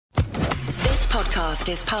podcast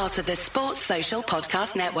is part of the Sports Social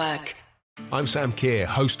Podcast Network. I'm Sam Keir,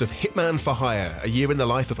 host of Hitman for Hire, a year in the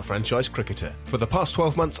life of a franchise cricketer. For the past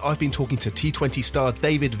 12 months, I've been talking to T20 star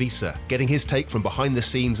David Visa, getting his take from behind the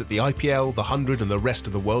scenes at the IPL, the 100 and the rest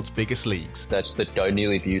of the world's biggest leagues. That's the don't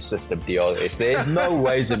nearly view system deal. There's no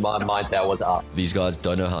ways in my mind that was up. These guys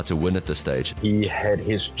don't know how to win at this stage. He had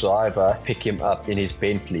his driver pick him up in his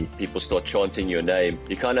Bentley. People start chanting your name.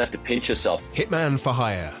 You kind of have to pinch yourself. Hitman for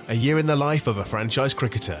Hire, a year in the life of a franchise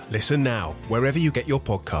cricketer. Listen now, wherever you get your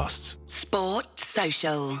podcasts. Sport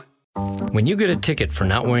Social. When you get a ticket for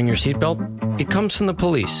not wearing your seatbelt, it comes from the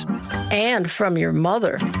police. And from your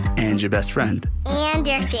mother. And your best friend. And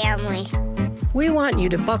your family. We want you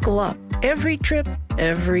to buckle up every trip,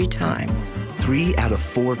 every time. 3 out of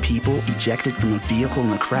 4 people ejected from a vehicle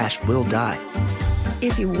in a crash will die.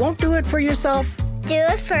 If you won't do it for yourself, do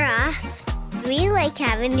it for us. We like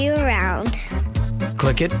having you around.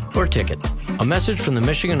 Click it or ticket. A message from the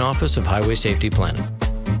Michigan Office of Highway Safety Planning.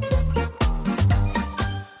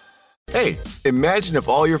 Hey, imagine if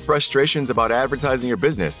all your frustrations about advertising your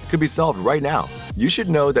business could be solved right now. You should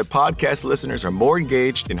know that podcast listeners are more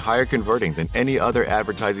engaged and higher converting than any other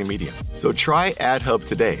advertising medium. So try AdHub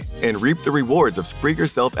today and reap the rewards of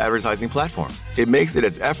Spreaker's self-advertising platform. It makes it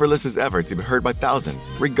as effortless as ever to be heard by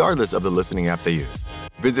thousands, regardless of the listening app they use.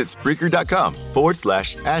 Visit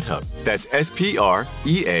Spreaker.com/AdHub. That's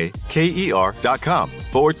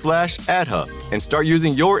SPREAKER.com/AdHub and start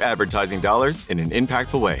using your advertising dollars in an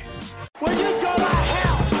impactful way. When you go to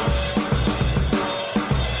hell,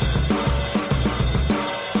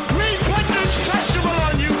 we put this festival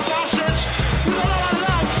on you bastards with a lot of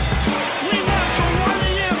love. We worked for 1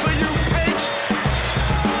 year for you pigs.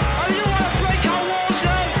 And you want to break our walls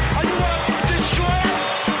now? And you want to destroy it?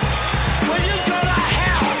 When you go to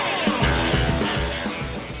hell.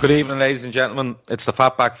 Good evening, ladies and gentlemen. It's the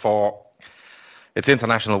Fatback 4. It's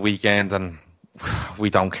International Weekend and we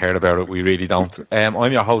don't care about it. We really don't.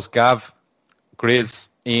 I'm your host, Gav. Grizz,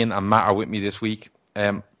 Ian and Matt are with me this week.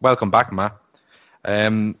 Welcome back, Matt.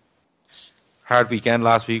 Hard weekend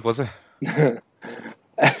last week, was it?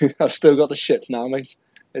 I've still got the shits now, mate.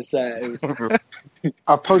 It's I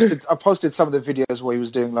posted some of the videos what he was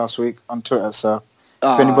doing last week on Twitter, so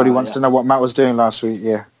if anybody wants to know what Matt was doing last week,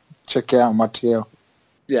 check it out on my TL.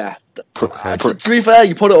 Yeah. To be fair,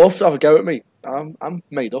 you put it up to have a go at me. I'm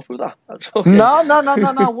made up with that. No, I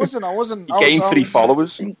wasn't. He gained 3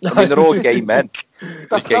 followers. I mean, they're all gay men.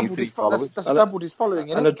 That's doubled his following,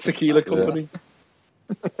 isn't it? And a tequila company.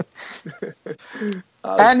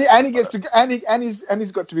 And he gets to and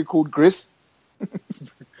he's got to be called Grizz.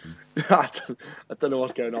 I don't know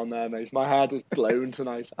what's going on there, mate. My head is blown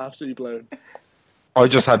tonight. Absolutely blown. I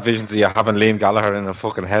just had visions of you having Liam Gallagher in a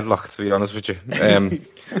fucking headlock, to be honest with you,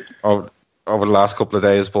 over the last couple of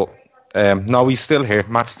days, but. No, he's still here.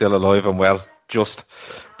 Matt's still alive and well,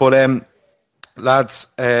 But, lads,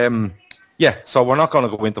 so we're not going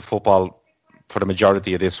to go into football for the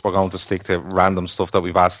majority of this. We're going to stick to random stuff that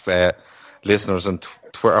we've asked listeners and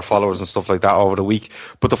Twitter followers and stuff like that over the week.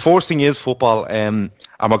 But the first thing is football, and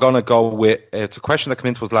we're going to go with, it's a question that came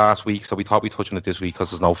into us last week, so we thought we'd touch on it this week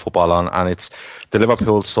because there's no football on, and it's the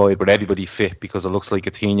Liverpool side with everybody fit, because it looks like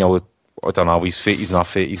Coutinho, I don't know, he's fit, he's not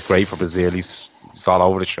fit, he's great for Brazil, he's all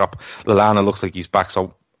over the shop. Lallana looks like he's back,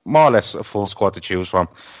 so more or less a full squad to choose from.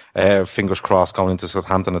 Fingers crossed going into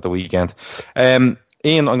Southampton at the weekend. Ian,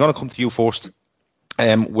 I'm going to come to you first.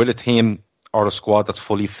 With a team or a squad that's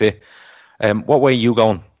fully fit, what way are you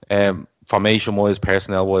going? Formation-wise,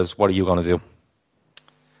 personnel-wise, what are you going to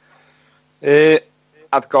do?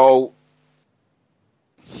 I'd go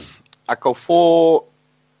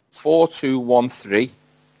 4-2-1-3.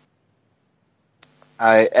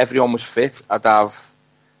 Everyone was fit. I'd have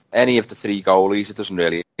any of the 3 goalies. It doesn't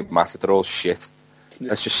really matter. They're all shit. Yeah.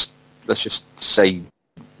 Let's just say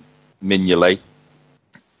Mignolet.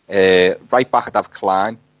 Right back, I'd have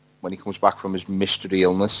Klein when he comes back from his mystery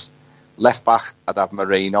illness. Left back, I'd have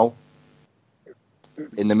Moreno.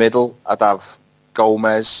 In the middle, I'd have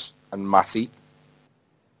Gomez and Matip.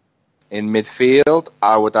 In midfield,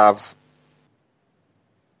 I would have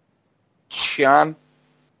Chan,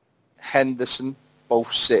 Henderson,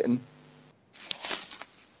 both sitting,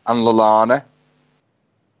 and Lallana,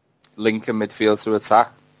 linking midfield to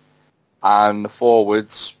attack, and the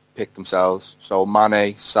forwards pick themselves. So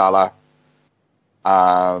Mane, Salah,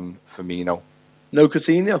 Firmino. No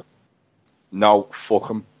Coutinho? No, fuck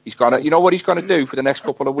him. He's gonna. You know what he's gonna do for the next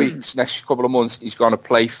couple of weeks, next couple of months? He's gonna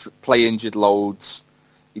play injured loads.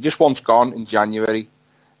 He just wants gone in January,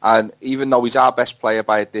 and even though he's our best player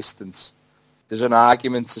by a distance, there's an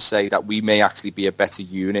argument to say that we may actually be a better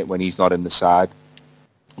unit when he's not in the side.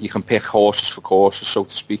 you can pick horses for courses, so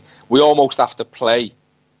to speak. We almost have to play.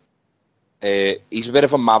 He's a bit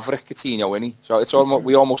of a maverick, Coutinho, isn't he? So it's almost,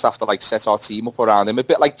 we almost have to like set our team up around him, a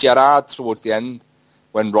bit like Gerrard towards the end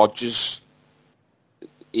when Rodgers.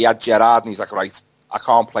 He had Gerrard and he's like, right, I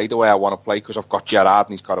can't play the way I want to play because I've got Gerrard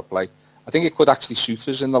and he's got to play. I think it could actually suit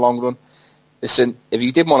us in the long run. Listen, if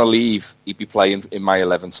he did want to leave, he'd be playing in my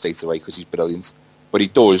 11 straight away because he's brilliant. But he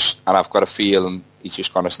does, and I've got a feeling he's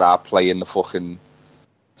just going to start playing the fucking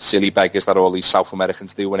silly beggars that all these South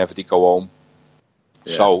Americans do whenever they go home.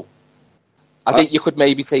 Yeah. So, I think you could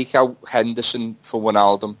maybe take out Henderson for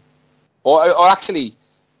Wijnaldum. Or actually,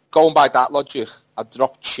 going by that logic, I'd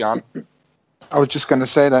drop Chan. I was just going to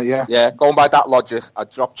say that, yeah. Yeah, going by that logic, I'd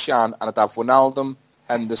drop Chan and I'd have Wijnaldum,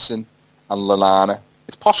 Henderson and Lallana.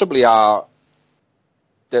 It's possibly the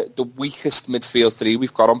weakest midfield three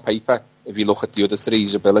we've got on paper if you look at the other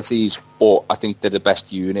three's abilities, but I think they're the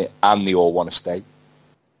best unit and they all want to stay.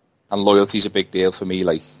 And loyalty's a big deal for me,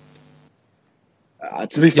 like.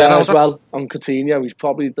 To be fair as well, on Coutinho, he's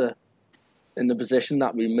probably in the position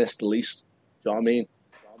that we missed the least. Do you know what I mean?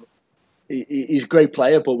 He's a great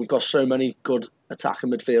player, but we've got so many good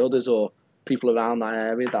attacking midfielders or people around that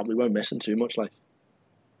area that we won't miss him too much. Like,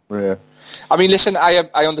 yeah. I mean, listen, I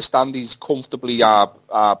understand he's comfortably our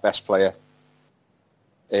best player,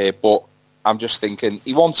 but I'm just thinking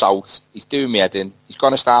he wants out. He's doing me head in. He's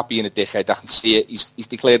going to start being a dickhead. I can see it. He's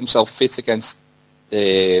declared himself fit against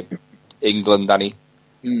England, and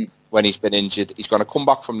when he's been injured, he's going to come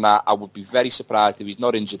back from that. I would be very surprised if he's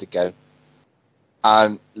not injured again.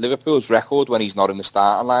 And Liverpool's record when he's not in the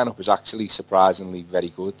starting lineup is actually surprisingly very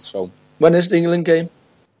good. So, when is the England game?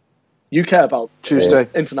 You care about Tuesday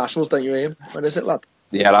internationals, don't you, Ian? When is it, lad?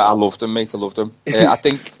 Yeah, I loved them, mate. I loved them. I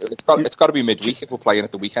think it's got to be midweek if we're playing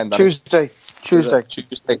at the weekend. Tuesday.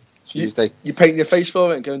 You painting your face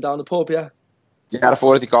for it and going down the pub, yeah? Yeah, I've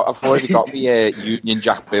already got the Union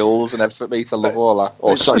Jack bills and everything, mate. I love all that.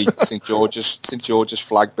 Oh, sorry, St George's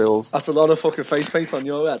flag bills. That's a lot of fucking face paint on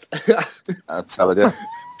your head. I'm telling you.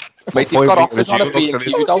 Mate, you've got offers on a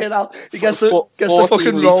B&Q, though. He gets the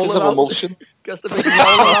fucking roller of emulsion. Gets the big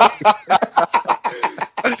roller out.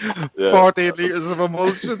 14 litres of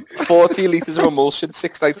emulsion. 14 litres of emulsion,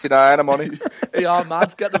 $6.99, I'm on it. Yeah,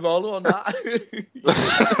 Mads, get the roller on that.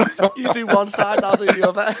 You do one side, I'll do the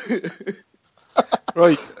other.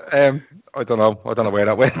 Right, I don't know where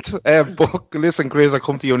that went. But listen, Chris, I'll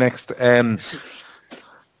come to you next.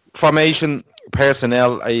 Formation,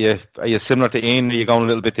 personnel, are you similar to Ian? Or are you going a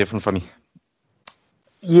little bit different for me?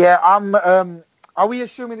 Yeah, I'm. Are we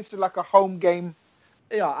assuming this is like a home game?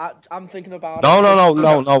 Yeah, I'm thinking about. No.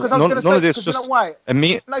 None of this. Just you know why?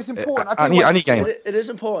 No, it's important. Any game. It is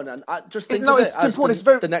important, and I just think of it as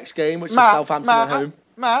the next game, which is Southampton at home.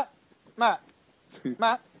 Matt.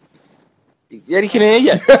 Yeah, he can hear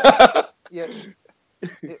you. Yeah.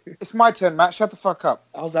 It's my turn, Matt. Shut the fuck up.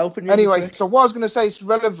 I was helping you. Anyway, so what I was going to say is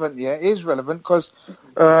relevant. Yeah, it is relevant because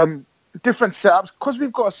different setups. Because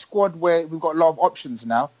we've got a squad where we've got a lot of options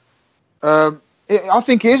now. I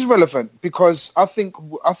think it is relevant because I think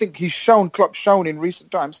Klopp's shown in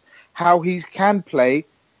recent times how he can play.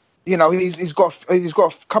 You know, he's got a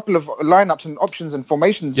couple of lineups and options and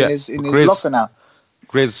formations in his locker now.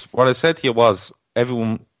 Grizz, what I said here was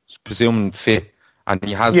everyone presuming fit, and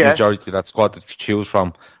he has the majority of that squad to choose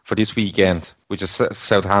from for this weekend, which is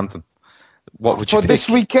Southampton. What would you pick? This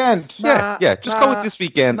weekend? Yeah. Just go with this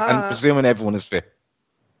weekend and presuming everyone is fit.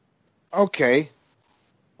 Okay.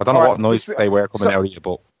 I don't know what noise they were coming out of you,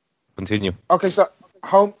 but continue. Okay, so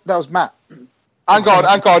home. That was Matt. Hang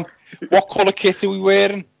on. What colour kit are we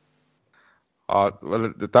wearing?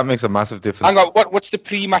 Well, that makes a massive difference. Hang on, what's the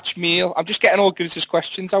pre-match meal? I'm just getting all Grizz's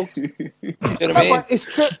questions out. You know what I mean?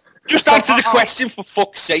 Just answer the question, for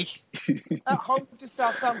fuck's sake. At home to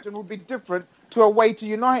Southampton would be different to away to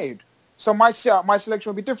United. So my selection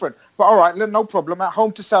would be different. But all right, no problem. At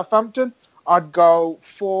home to Southampton, I'd go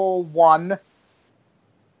 4-1.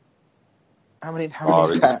 How many is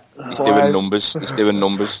that? He's doing numbers.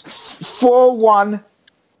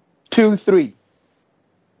 4-1-2-3.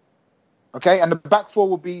 Okay, and the back four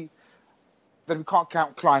will be, then we can't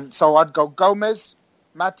count Klein. So I'd go Gomez,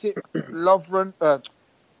 Matip, Lovren,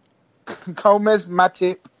 Gomez,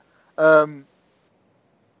 Matip,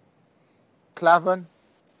 Klavan,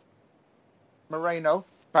 Moreno,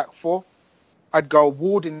 back four. I'd go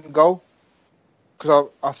Ward in goal, because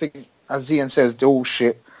I think, as Ian says, they're all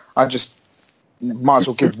shit. I just might as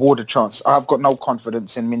well give Ward a chance. I've got no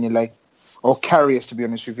confidence in Mignolet, or Karius, to be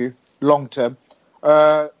honest with you, long term.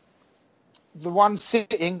 The one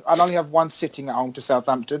sitting, I'd only have one sitting at home to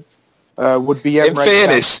Southampton, would be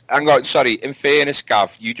Emre. In fairness,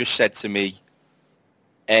 Gav, you just said to me,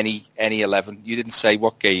 any 11. You didn't say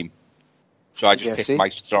what game, so I just picked my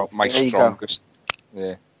strongest.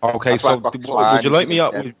 Yeah. Okay, That's so would you like me?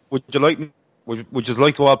 Would you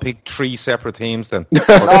like to all pick 3 separate teams then? No,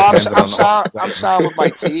 I'm sound with my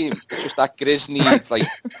team. It's just that Grizz needs like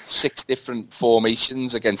 6 different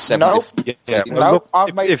formations against 7 different yeah. teams. Well, look,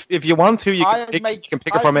 if you want to, you can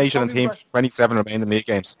pick a formation and team for 27 remaining league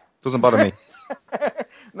games. Doesn't bother me.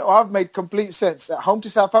 No, I've made complete sense. At home to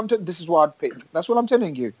Southampton, this is what I'd pick. That's what I'm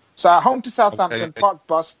telling you. So at home to Southampton, Park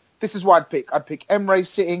Bus, this is what I'd pick. I'd pick Emre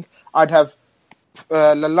sitting. I'd have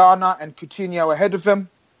Lallana and Coutinho ahead of him.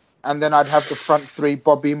 And then I'd have the front 3,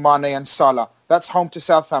 Bobby, Mane and Salah. That's home to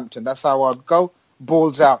Southampton. That's how I'd go.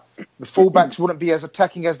 Balls out. The fullbacks wouldn't be as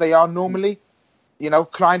attacking as they are normally. You know,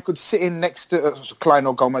 Klein could sit in next to Klein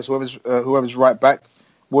or Gomez, whoever's right back,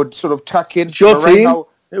 would sort of tuck in. It's your team.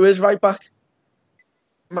 Who is right back?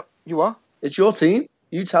 You are? It's your team.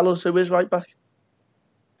 You tell us who is right back.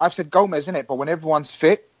 I've said Gomez, innit? But when everyone's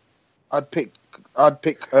fit, I'd pick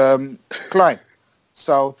Klein.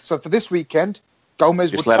 So for this weekend,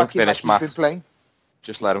 Gomez Just would let him tuck in finish, like he's Matt. been playing.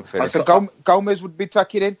 Just let him finish. So Gomez would be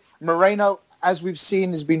tucking in. Moreno, as we've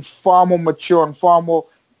seen, has been far more mature and far more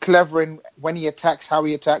clever in when he attacks, how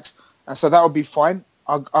he attacks, and so that would be fine.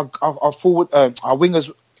 Our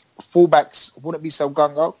wingers, fullbacks wouldn't be so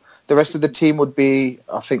gung-ho. The rest of the team would be,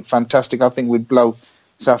 I think, fantastic. I think we'd blow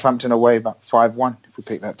Southampton away about 5-1 if we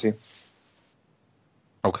pick that team.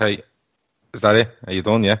 Okay. Is that it? Are you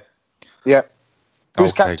done, yeah? Yeah.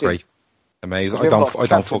 Who's okay, captain? Great. Amazing. I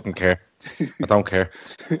don't fucking care. I don't care.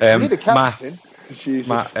 Need a captain.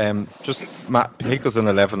 Matt, pick us an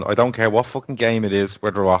 11. I don't care what fucking game it is,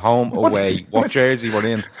 whether we're home, away, what jersey we're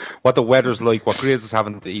in, what the weather's like, what Grizz is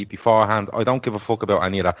having to eat beforehand. I don't give a fuck about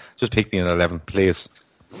any of that. Just pick me an 11, please.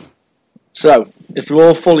 So, if we're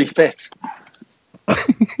all fully fit,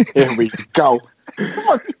 here we go.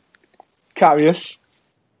 Karius,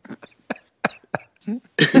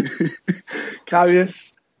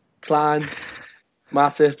 Klein,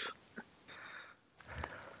 Matip,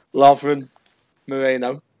 Lovren,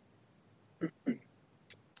 Moreno.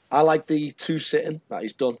 I like the 2 sitting that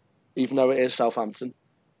he's done, even though it is Southampton.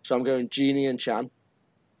 So I'm going Gini and Chan.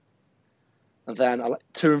 And then I like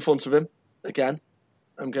 2 in front of him again.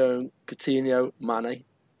 I'm going Coutinho, Mane,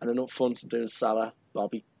 and then up front I'm doing Salah,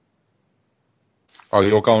 Bobby. Oh,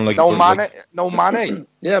 you're going like... No Mane.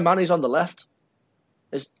 Yeah, Mane's on the left.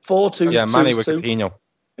 It's 4-2. Yeah, Mane with Coutinho.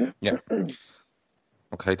 Yeah.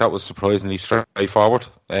 Okay, that was surprisingly straightforward.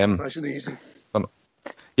 Nice and easy.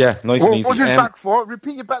 Yeah, nice and easy. What's his back four?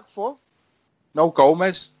 Repeat your back four. No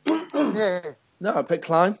Gomez. Yeah. No, I picked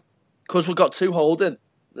Klein. Because we've got 2 holding.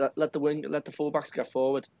 Let the fullbacks get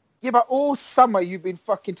forward. Yeah, but all summer you've been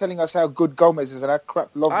fucking telling us how good Gomez is and how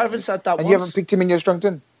crap Lovren. I haven't said that and once. You haven't picked him in your strong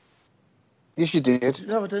team. Yes, you did.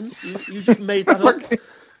 No, I didn't. You just made that up.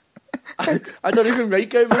 I don't even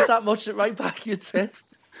rate Gomez that much at right back, you'd say.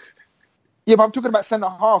 Yeah, but I'm talking about centre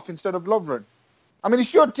half instead of Lovren. I mean,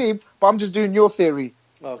 it's your team, but I'm just doing your theory.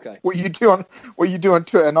 Okay. What you do on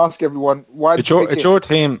Twitter and ask everyone why. It's your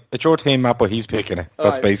team, Matt, but he's picking it.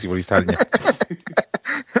 That's basically what he's telling you.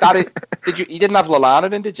 You didn't have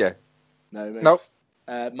Lallana in, did you? No, mate. Nope.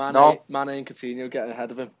 Mane and Coutinho getting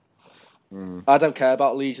ahead of him. I don't care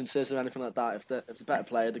about allegiances or anything like that. If they're better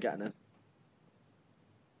player, they're getting in.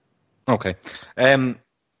 Okay.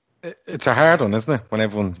 It's a hard one, isn't it? When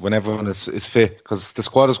everyone is fit, because the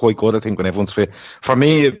squad is quite good. I think when everyone's fit. For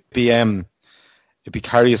me, it'd be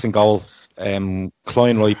Karius in goal,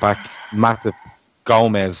 Klein right back, Matip,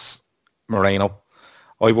 Gomez, Moreno.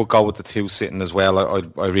 I would go with the 2 sitting as well.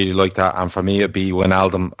 I really like that. And for me, it'd be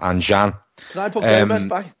Wijnaldum and Jan. Can I put Gomez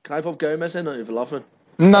back? Can I put Gomez in over Lovren?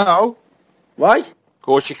 No. Why? Of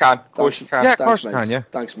course you can. Of course you can. Yeah, of course you can, yeah.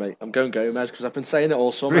 Thanks, mate. I'm going Gomez because I've been saying it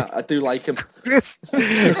all summer. I do like him. Chris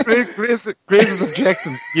is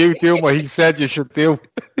objecting. You do what he said you should do.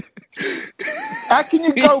 How can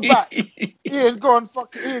you go back? Ian, go on.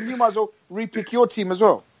 Ian, you might as well repick your team as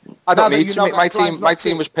well. I don't need to. My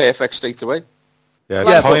team was perfect straight away.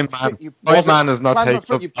 Yeah, Time Man is not taking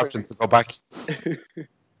up the option to go back.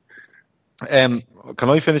 Can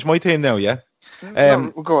I finish my team now, yeah?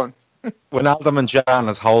 No, go on. Wijnaldum and Jan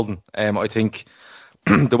is holding. I think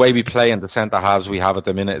the way we play in the centre halves we have at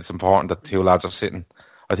the minute, it's important that 2 lads are sitting.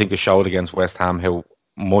 I think it showed against West Ham how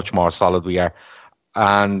much more solid we are.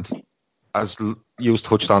 And as you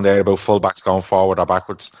touched on there about fullbacks going forward or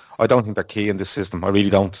backwards, I don't think they're key in this system. I really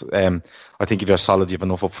don't. I think if you're solid, you have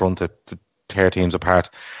enough up front to tear teams apart.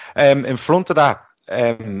 In front of that,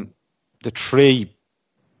 the 3,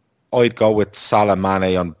 I'd go with Salah,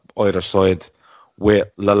 Mane on either side with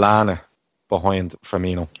Lallana behind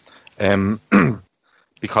Firmino.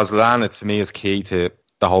 because Lallana to me is key to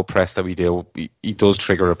the whole press that we do. He does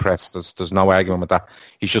trigger a press. There's no argument with that.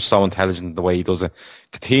 He's just so intelligent in the way he does it.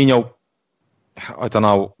 Coutinho, I don't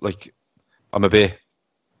know. Like, I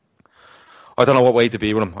don't know what way to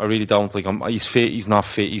be with him. I really don't. Like, he's fit. He's not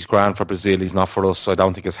fit. He's grand for Brazil. He's not for us. I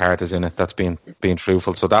don't think his heart is in it. That's being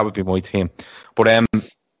truthful. So that would be my team. But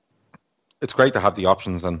it's great to have the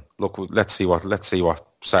options. And look, let's see what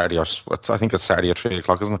Saturday, or I think it's Saturday at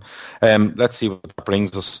 3:00, isn't it? Let's see what that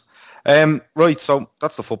brings us. Right, so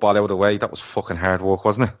that's the football out of the way. That was fucking hard work,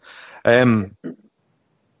 wasn't it?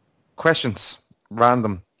 Questions,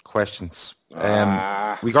 random questions.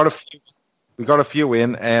 We got a few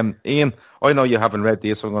in. Ian, I know you haven't read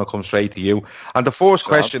this, so I'm going to come straight to you. And the first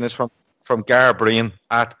question is from Garbreen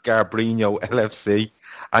at Garbrino LFC,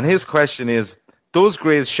 and his question is: does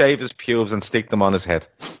Grizz shave his pubes and stick them on his head?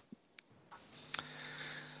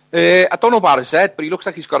 I don't know about his head, but he looks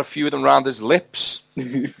like he's got a few of them around his lips.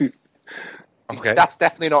 Okay. That's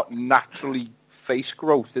definitely not naturally face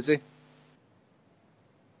growth, is it?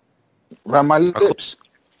 Around my lips?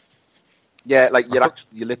 Yeah, like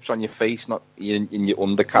your lips on your face, not in your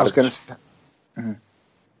undercarriage. I was going to say...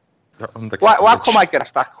 Why come I get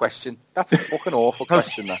asked that question? That's a fucking awful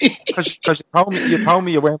question, that. Because you told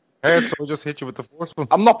me you weren't prepared, so I just hit you with the first one.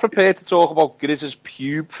 I'm not prepared to talk about Grizz's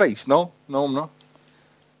pube face. No, I'm not.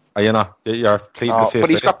 Are you not? You're pleading the fifth. But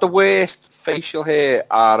he's got the worst facial hair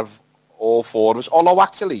out of all four of us. Although,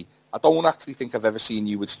 actually, I don't actually think I've ever seen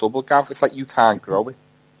you with stubble, Gav. It's like you can't grow it.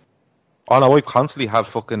 Oh, no, I constantly have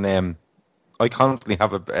fucking... I constantly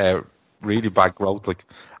have a really bad growth, like,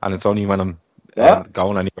 and it's only when I'm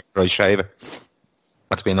going anywhere where I shave it.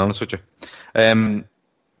 That's being honest with you.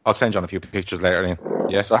 I'll send you on a few pictures later, Ian.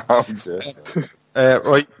 Yeah. Sounds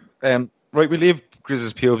right. Right, we leave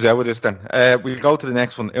Grizz's pubes out with this then. We'll go to the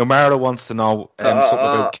next one. Ilmara wants to know something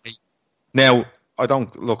about cake. Now, I'm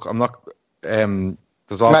not...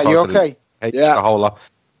 there's all Matt, you okay? Yeah. A whole lot.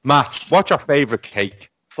 Matt, what's your favourite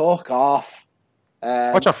cake? Fuck off.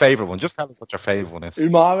 What's your favourite one? Just tell us what your favourite one is.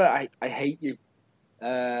 Umara, I hate you.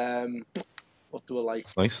 What do I like?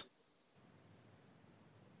 It's nice.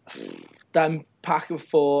 Them pack of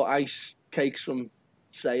 4 ice cakes from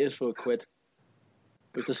Sayers for £1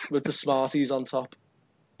 with the Smarties on top.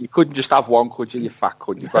 You couldn't just have one, could you? You fat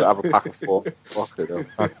cunt. You've got to have a pack of 4. Fuck it up.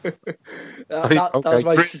 That was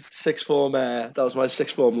my sixth form. That was my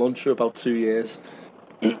sixth form lunch for about 2 years.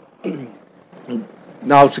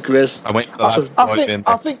 Now to Grizz. I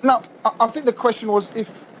think the question was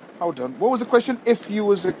if. Hold on. What was the question? If you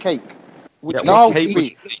was a cake, which cake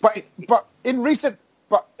be? But in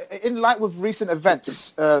light with recent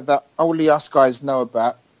events that only us guys know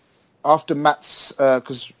about, after Matt's,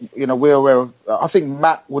 because we're aware of. I think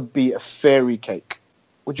Matt would be a fairy cake.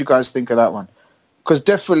 What do you guys think of that one?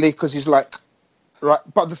 Because he's like, right.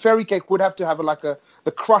 But the fairy cake would have to have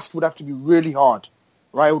the crust would have to be really hard,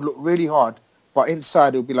 right? It would look really hard. But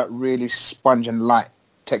inside it would be like really sponge and light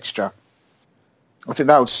texture. I think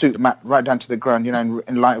that would suit Matt right down to the ground,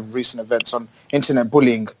 in light of recent events on internet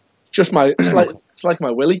bullying. Just it's like my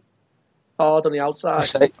willy. Hard on the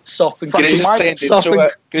outside, soft and creamy on the inside.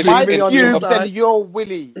 Said your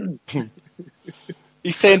willy.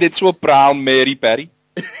 He's turned into a brown Mary Berry.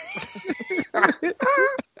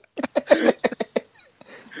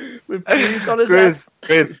 With pubes on his head.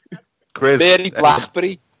 Grizz. Mary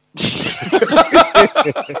Blackberry.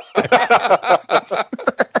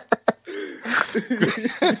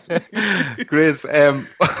 Grizz,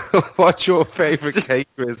 what's your favourite cake,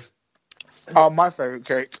 Grizz? Oh, my favourite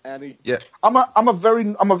cake. Annie. Yeah. I'm a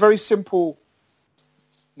very simple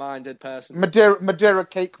minded person. Madeira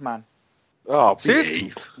cake man. Oh,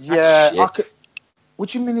 seriously? Yeah. What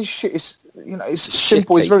do you mean? It's shit. It's it's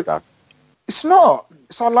simple. It's very. It's not.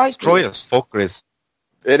 I like it's dry as fuck, Grizz.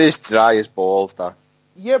 It is dry as balls, that.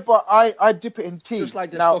 Yeah, but I dip it in tea. Just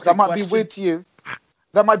like this now that might question. be weird to you.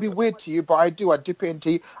 That might be weird to you, but I do. I dip it in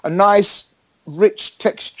tea. A nice, rich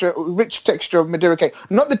texture of Madeira cake.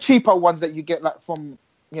 Not the cheaper ones that you get like from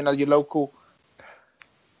your local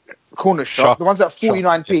corner shop. The ones that are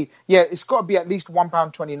 49p. Yeah, it's got to be at least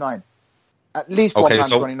 £1.29. At least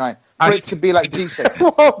 £1.29 for it to be like decent.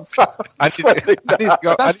 That's true.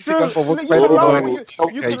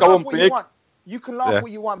 You can laugh what you want. You can laugh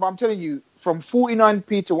what you want, but I'm telling you, from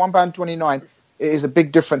 49p to £1.29, it is a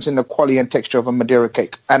big difference in the quality and texture of a Madeira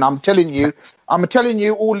cake. And I'm telling you,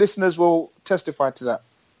 all listeners will testify to that.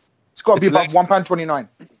 It's got to be about £1.29.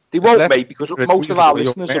 They won't, mate, because most of our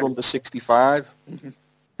listeners are under 65.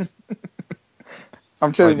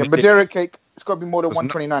 I'm telling you, Madeira cake, it's got to be more than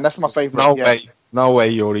 £1.29. That's my favourite. No way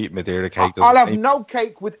you'll eat Madeira cake. I'll have no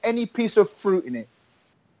cake with any piece of fruit in it.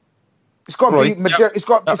 It's got to Right. be Madeira. It's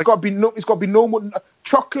got to be normal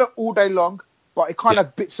chocolate all day long, but it can't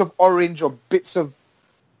have bits of orange or bits of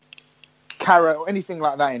carrot or anything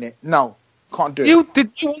like that in it. No, can't do it.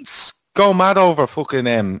 Did you once go mad over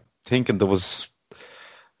fucking thinking there was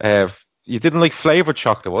you didn't like flavoured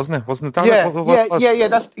chocolate, wasn't it? Wasn't it that? Yeah.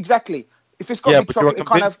 That's exactly. If it's got to be chocolate, it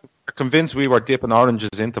can't have. You're convinced we were dipping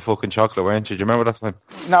oranges into fucking chocolate, weren't you? Do you remember that time?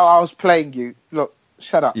 No, I was playing you. Look,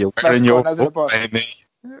 shut up. You're Let's wearing go your on, as it was.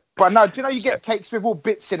 But no, do you know you get cakes with all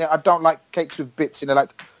bits in it? I don't like cakes with bits in it,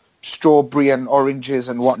 like strawberry and oranges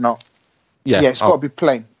and whatnot. Yeah, it's got to be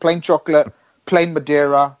plain chocolate, plain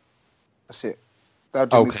Madeira. That's it.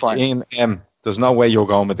 That'll do me fine. Ian, there's no way you're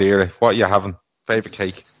going Madeira. What are you having? Favourite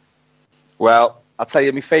cake? Well, I'll tell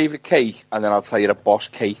you my favourite cake, and then I'll tell you the boss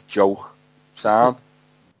cake joke. Sound?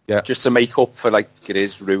 Yeah. Just to make up for, like, it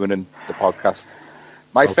is ruining the podcast.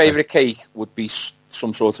 My favourite cake would be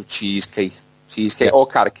some sort of cheesecake or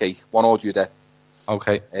carrot cake, one or the other.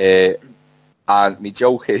 Okay. And my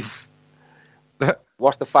joke is,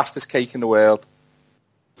 what's the fastest cake in the world?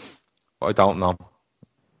 I don't know.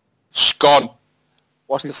 Scone.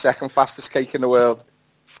 What's the second fastest cake in the world?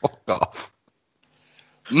 Fuck off.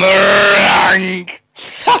 Meringue.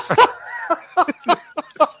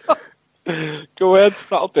 Go ahead.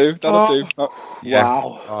 That'll do.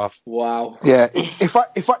 Yeah. Wow. Yeah. If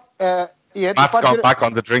I Matt's gone back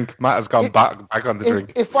on the drink. Matt has gone back on the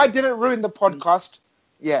drink. If I didn't ruin the podcast,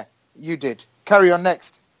 yeah, you did. Carry on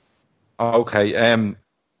next. Okay.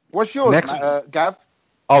 What's yours, next, Gav?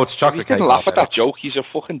 Oh, it's chocolate cake. He didn't laugh at that joke. He's a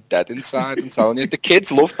fucking dead inside. I'm telling you. The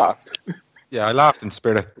kids love that. Yeah, I laughed in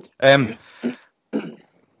spirit.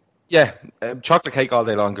 Chocolate cake all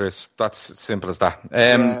day longer is that's simple as that.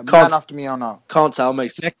 Man after me or not? Can't tell,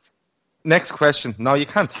 mate. Next question. No, you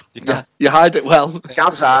can't. You can't. You hide it well.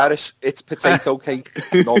 Gav's Irish. It's potato cake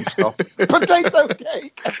non-stop. Potato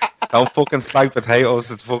cake. Don't fucking slag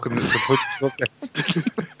potatoes. It's fucking the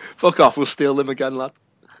Fuck off. We'll steal them again, lad.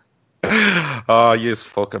 Oh, you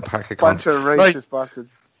fucking pack of bunch of racist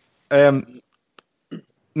bastards.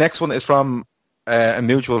 Next one is from a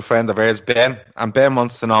mutual friend of ours, Ben, and Ben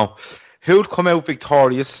wants to know who'd come out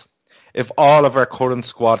victorious if all of our current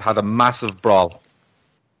squad had a massive brawl.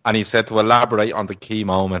 And he said to elaborate on the key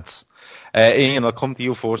moments. Ian, I'll come to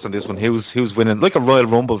you first on this one. Who's winning? Like a Royal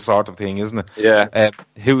Rumble sort of thing, isn't it? Yeah.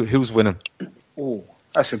 Who's winning? Oh,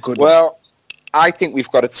 that's a good one. Well, I think we've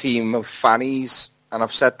got a team of fannies, and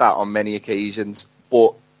I've said that on many occasions.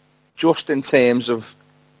 But just in terms of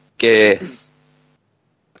girth,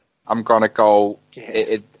 I'm going to go...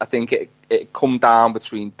 I think it come down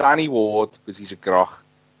between Danny Ward, because he's a groch,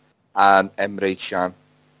 and Emre Can.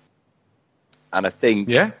 And I think...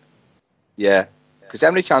 Yeah, because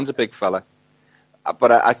Emre Can's a big fella.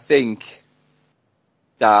 But I think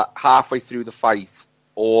that halfway through the fight,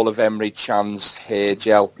 all of Emre Can's hair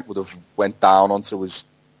gel would have went down onto his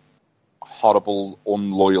horrible,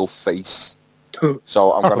 unloyal face.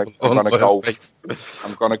 So I'm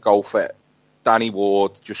gonna go for Danny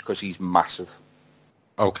Ward just because he's massive.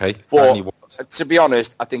 Okay, but Danny Ward. To be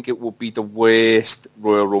honest, I think it would be the worst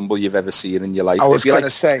Royal Rumble you've ever seen in your life. I was going to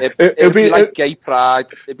say it'd be like gay pride.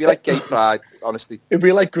 It'd be like gay pride. Honestly, it'd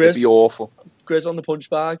be like Grizz. It'd be awful. Grizz on the punch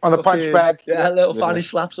bag. On the punch bag. Yeah, little fanny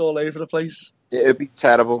slaps all over the place. It'd be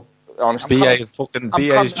terrible. Honestly, BA's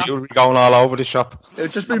jewellery going all over the shop. It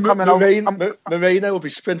would just be Moreno would be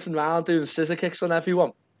sprinting around doing scissor kicks on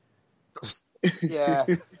everyone. Yeah,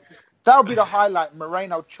 that would be the highlight.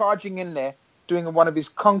 Moreno charging in there, doing one of his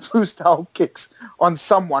kung fu style kicks on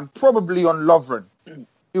someone, probably on Lovren.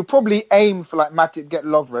 He'll probably aim for like Matip, get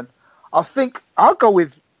Lovren. I think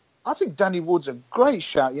Danny Ward's a great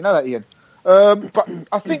shout. You know that, Ian. But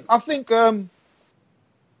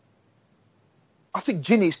I think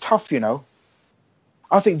Ginny's tough. You know,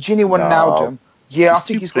 I think Ginny won Naldum. Yeah, I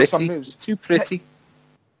think he's got some moves. Too pretty.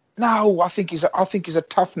 No, I think he's a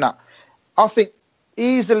tough nut. I think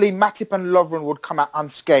easily Matip and Lovren would come out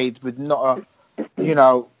unscathed with not a, you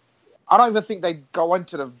know, I don't even think they'd go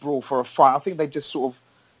into the brawl for a fight. I think they just sort of,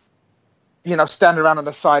 you know, stand around on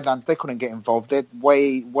the sidelines. They couldn't get involved. They're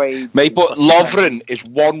way... Mate, but Lovren is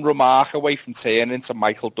one remark away from turning into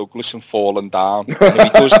Michael Douglas and falling down. And if he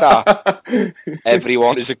does that,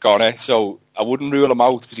 everyone is a goner. So I wouldn't rule him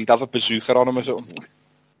out because he'd have a bazooka on him or something.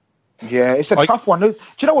 Yeah, it's a tough one. Do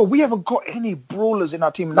you know what? We haven't got any brawlers in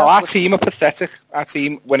our team. No, our team are pathetic. Our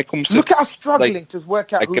team, when it comes to... Look at us struggling to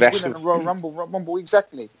work out aggressive. Who's winning a Royal Rumble.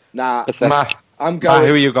 Exactly. Nah, Matt, I'm going...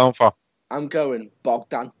 who are you going for? I'm going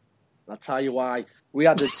Bogdan. I'll tell you why. We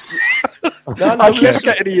had a... I can't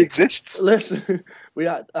get any exists. Listen, we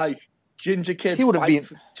had... Ginger kids. He would have been.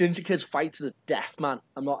 Ginger kids fight to the death, man.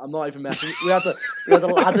 I'm not even messing. We had a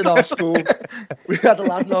lad in our school.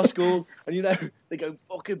 And you know they go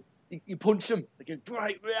fucking. You punch them. They go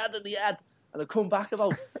right in the head, and they come back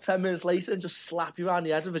about 10 minutes later and just slap you around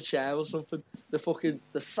the head of a chair or something. The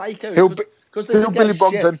psycho. Because they've been getting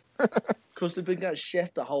shit. Because they've been getting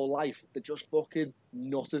shit the whole life. They're just fucking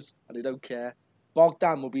nutters and they don't care.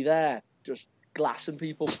 Bogdan will be there just glassing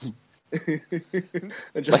people. And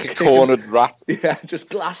just like a cornered rat. Yeah, just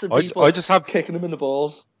glassing people. I just have kicking them in the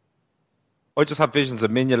balls. I just have visions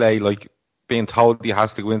of Mignolet like being told he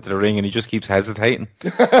has to go into the ring and he just keeps hesitating. So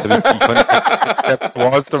he kind of takes a step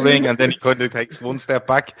towards the ring and then he kind of takes one step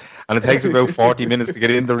back, and it takes about 40 minutes to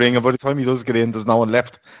get in the ring, and by the time he does get in, there's no one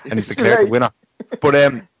left and he's declared the winner.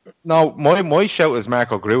 But no, my shout is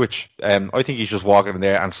Marko Grujic. I think he's just walking in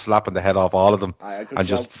there and slapping the head off all of them and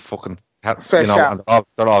just fucking, you know, and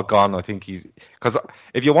they're all gone. I think because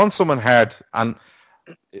if you want someone hard and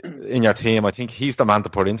in your team, I think he's the man to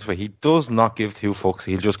put into it. He does not give two fucks.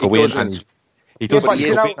 He'll just go in and he does.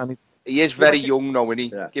 He is very young though,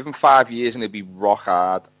 and give him 5 years and he'll be rock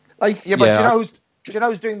hard. Do you know who's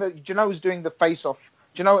doing the face off?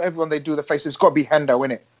 Do you know everyone they do the face? It's got to be Hendo,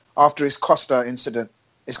 innit? After his Costa incident.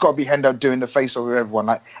 It's got to be Hendo doing the face-off with everyone,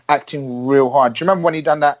 like acting real hard. Do you remember when he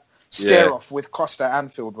done that stare-off with Costa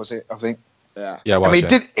Anfield, was it, I think? Yeah. I mean,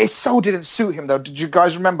 it so didn't suit him, though. Did you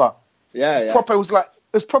guys remember? Yeah. It was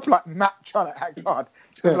proper like Matt trying to act hard.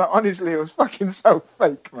 It was like, honestly, it was fucking so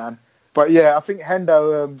fake, man. But yeah, I think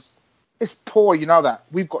Hendo, it's poor, you know that.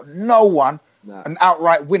 We've got no one, an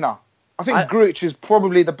outright winner. I think Grujic is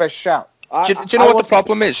probably the best shout. Do you know what the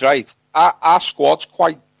problem is, right? Our squad's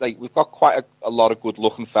quite... Like, we've got quite a lot of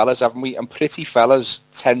good-looking fellas, haven't we? And pretty fellas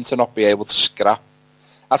tend to not be able to scrap.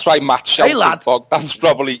 That's why Matt shouts Bogdan's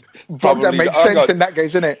probably... Bogdan makes sense in that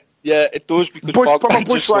case, doesn't it? Yeah, it does, because Bogdan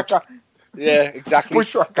just looks... Yeah, exactly.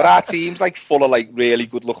 But our team's, like, full of, like, really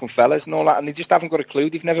good-looking fellas and all that, and they just haven't got a clue.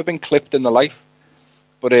 They've never been clipped in their life.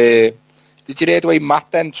 But, did you hear the way Matt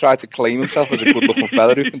then tried to claim himself as a good-looking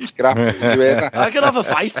fella who can scrap? Did you hear that? I could have a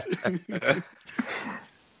fight.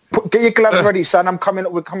 Get your gloves ready, son.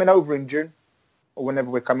 We're coming over in June, or whenever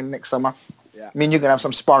we're coming next summer. Yeah. Me and you're gonna have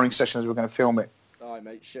some sparring sessions. We're gonna film it. Oh,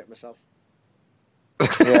 mate, shit myself.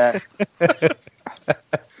 Yeah.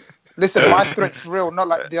 Listen, my threat's real, not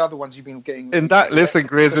like the other ones you've been getting. Listen,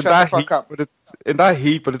 Grizz, in that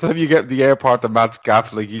heat, by the time you get to the airport, the Matt's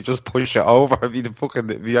gaff, like you just push it over. I mean,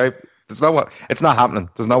 it's not happening.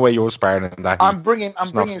 There's no way you're sparring in that heat. I'm bringing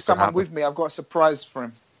someone with me. I've got a surprise for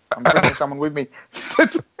him. I'm bringing someone with me.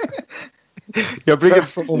 You're bringing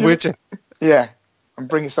someone with you? Yeah, I'm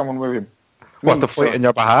bringing someone with him. What, the fight on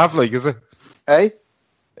your behalf, like, is it? Hey?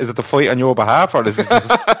 Is it the fight on your behalf, or is it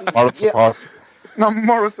just moral support? No,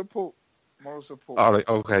 moral support. All right,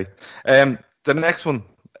 okay. The next one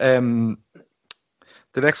that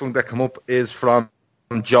come up is from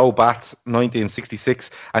Joe Bat,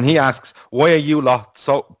 1966, and he asks, why are you lot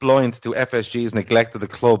so blind to FSG's neglect of the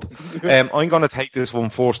club? I'm going to take this one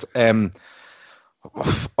first. I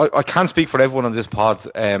can't speak for everyone on this pod,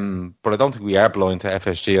 but I don't think we are blind to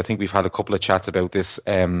FSG. I think we've had a couple of chats about this,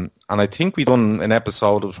 and I think we done an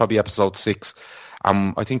episode, it was probably episode 6,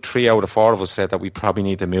 I think 3 out of 4 of us said that we probably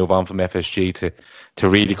need to move on from FSG to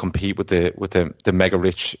really compete with the mega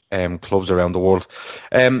rich clubs around the world.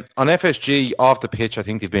 On FSG, off the pitch, I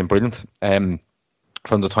think they've been brilliant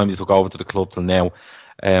from the time they took over to the club till now.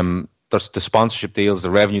 There's the sponsorship deals,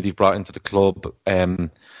 the revenue they've brought into the club.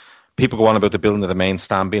 People go on about the building of the main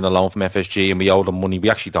stand being a loan from FSG and we owe them money. We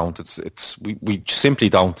actually don't. We simply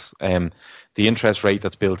don't. The interest rate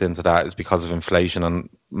that's built into that is because of inflation, and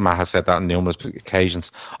Matt has said that on numerous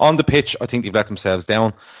occasions. On the pitch, I think they've let themselves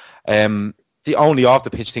down. The only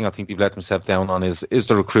off-the-pitch thing I think they've let themselves down on is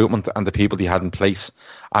the recruitment and the people they had in place.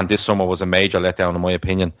 And this summer was a major letdown, in my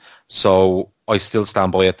opinion. So I still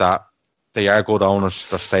stand by it that they are good owners,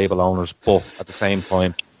 they're stable owners, but at the same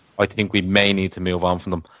time, I think we may need to move on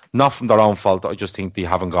from them. Not from their own fault, I just think they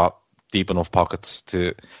haven't got deep enough pockets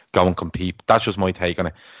to go and compete. That's just my take on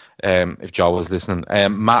it. If Joe was listening,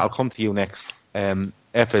 Matt, I'll come to you next.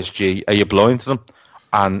 FSG, are you blind to them?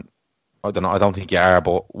 And I don't know. I don't think you are,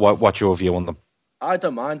 but what's your view on them? I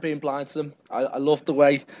don't mind being blind to them. I love the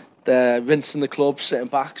way they're rinsing the club, sitting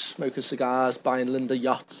back, smoking cigars, buying Linda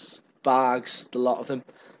yachts, bags, the lot of them,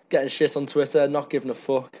 getting shit on Twitter, not giving a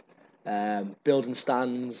fuck, building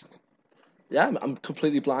stands. Yeah, I'm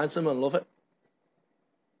completely blind to them and love it.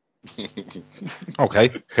 Okay,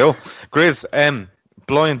 cool. Grizz,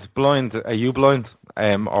 blind. Are you blind?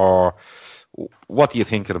 Or what do you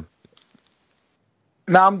think of them?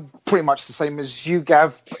 No, I'm pretty much the same as you,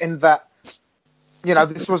 Gav, in that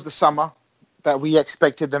this was the summer that we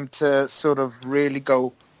expected them to sort of really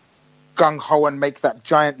go gung-ho and make that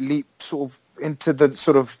giant leap sort of into the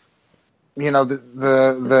sort of,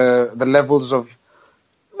 the levels of,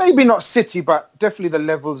 maybe not City, but definitely the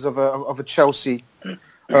levels of a Chelsea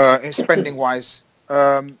spending-wise.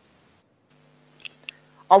 I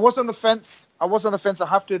was on the fence. I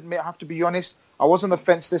have to admit, I have to be honest. I was on the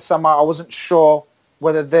fence this summer. I wasn't sure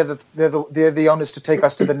whether they're the owners to take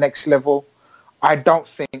us to the next level. I don't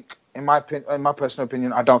think, in my personal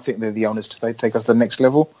opinion, I don't think they're the owners to take us to the next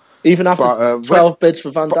level. Even after 12 bids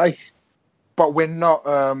for Van Dijk. But we're not.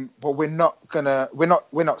 We're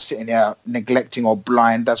not sitting here neglecting or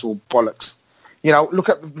blind. That's all bollocks. Look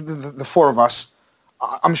at the four of us.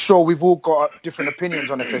 I'm sure we've all got different opinions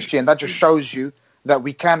on FSG, and that just shows you that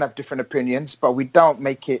we can have different opinions, but we don't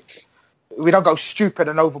make it. We don't go stupid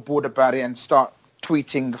and overboard about it and start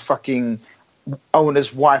tweeting the fucking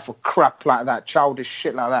owner's wife or crap like that, childish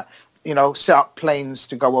shit like that. Set up planes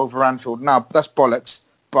to go over Anfield. No, that's bollocks.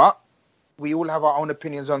 But we all have our own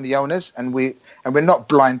opinions on the owners, and we're not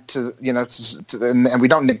blind to and we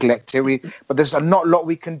don't neglect it. But there's not a lot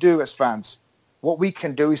we can do as fans. What we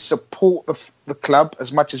can do is support the club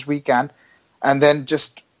as much as we can, and then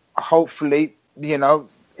just hopefully,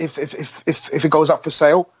 if it goes up for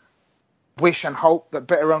sale, wish and hope that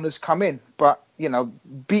better owners come in. But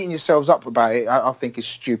beating yourselves up about it, I think is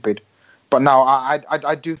stupid. But no,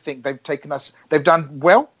 I do think they've done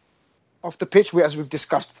well off the pitch, as we've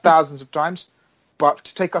discussed thousands of times. But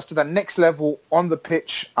to take us to the next level on the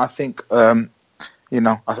pitch, I think,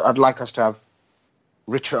 I'd like us to have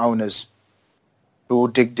richer owners who will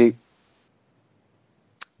dig deep.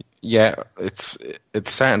 Yeah, it's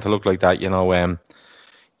starting to look like that. You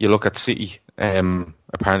look at City,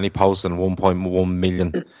 apparently posting 1.1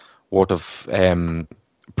 million worth of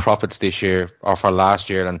profits this year or for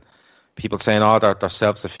last year, and people saying, they're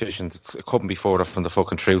self-sufficient. It couldn't be further from the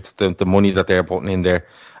fucking truth, the money that they're putting in there.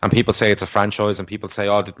 And people say it's a franchise, and people say,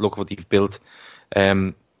 look what they've built,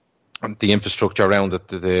 the infrastructure around it,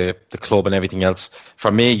 the club and everything else.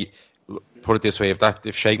 For me, put it this way,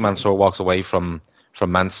 if Sheikh Mansour walks away from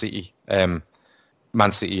Man City,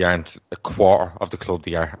 Man City aren't a quarter of the club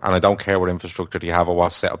they are. And I don't care what infrastructure they have or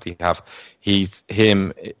what setup they have.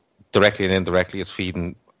 Him, directly and indirectly, is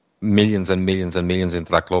feeding millions and millions and millions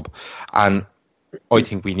into that club, and I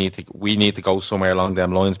think we need to go somewhere along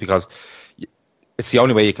them lines, because it's the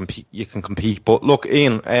only way you can compete. But look,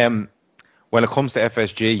 Ian, when it comes to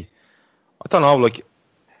FSG, I don't know.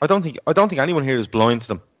 I don't think anyone here is blind to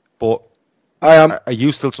them. But I am. Are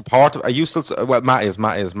you still supportive? Well, Matt is.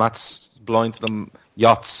 Matt's blind to them.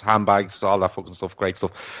 Yachts, handbags, all that fucking stuff. Great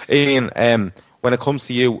stuff. Ian, when it comes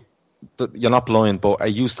to you, you're not blind, but are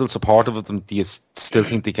you still supportive of them? Do you still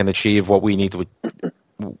think they can achieve what we need to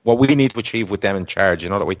achieve with them in charge?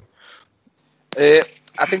 That we.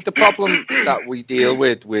 I think the problem that we deal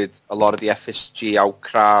with a lot of the FSG out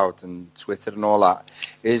crowd and Twitter and all that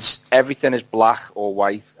is everything is black or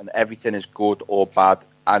white and everything is good or bad.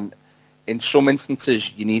 And in some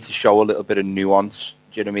instances, you need to show a little bit of nuance.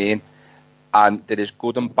 Do you know what I mean? And there is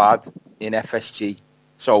good and bad in FSG.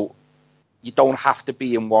 So you don't have to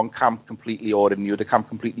be in one camp completely or in the other camp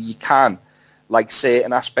completely. You can like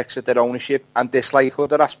certain aspects of their ownership and dislike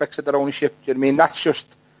other aspects of their ownership. Do you know what I mean? That's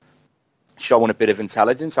just showing a bit of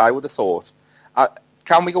intelligence, I would have thought.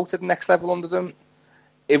 Can we go to the next level under them?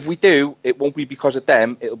 If we do, it won't be because of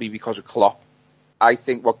them, it'll be because of Klopp. I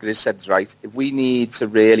think what Grizz said is right. If we need to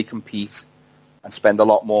really compete and spend a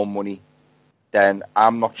lot more money, then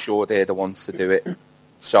I'm not sure they're the ones to do it.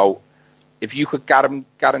 So if you could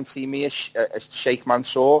guarantee me a Sheikh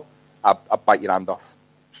Mansour, I'd bite your hand off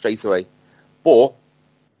straight away. But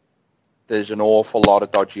there's an awful lot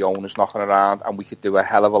of dodgy owners knocking around, and we could do a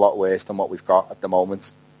hell of a lot worse than what we've got at the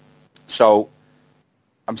moment. So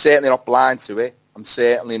I'm certainly not blind to it. I'm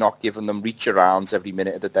certainly not giving them reach-arounds every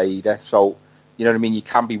minute of the day either. So, you know what I mean? You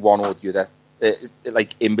can be one or the other,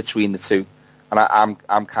 like in between the two. And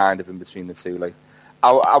I'm kind of in between the two. Like,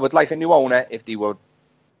 I would like a new owner if they were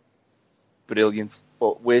brilliant,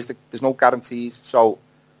 but there's no guarantees. So,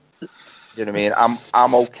 you know what I mean?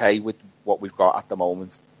 I'm okay with what we've got at the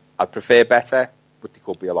moment. I'd prefer better, but they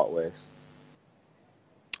could be a lot worse.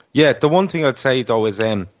 Yeah, the one thing I'd say though is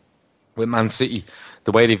with Man City,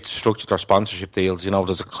 the way they've structured their sponsorship deals,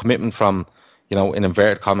 there's a commitment from, in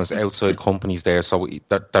inverted commas, outside companies there, so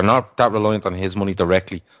they're not that reliant on his money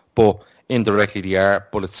directly, but indirectly they are,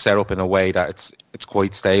 but it's set up in a way that it's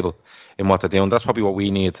quite stable in what they're doing. That's probably what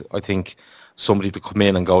we need. I think somebody to come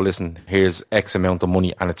in and go, listen, here's X amount of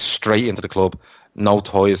money, and it's straight into the club, no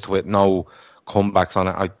ties to it, no comebacks on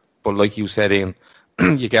it. But like you said, Ian,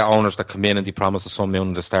 you get owners that come in and they promise the sun, moon,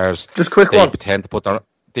 and the stars. Just quick they one. Pretend to put their.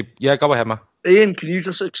 Yeah, go ahead, man. Ian, can you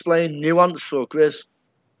just explain nuance for Grizz?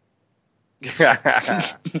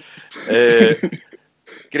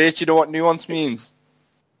 Grizz, you know what nuance means?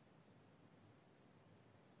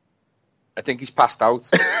 I think he's passed out.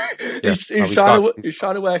 He's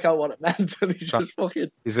trying to work out what it meant, and he just fucking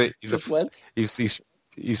went.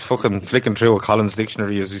 He's fucking flicking through a Collins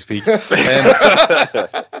dictionary as we speak.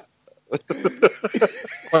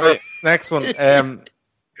 Right, next one.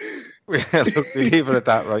 Look, we leave it at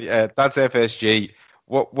that, right? That's FSG.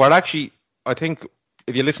 We're actually, I think,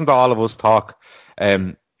 if you listen to all of us talk,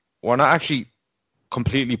 we're not actually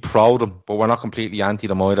completely pro them, but we're not completely anti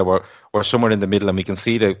them either. We're somewhere in the middle, and we can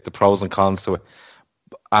see the pros and cons to it.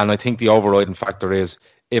 And I think the overriding factor is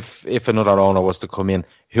if another owner was to come in,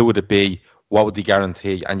 who would it be? What would the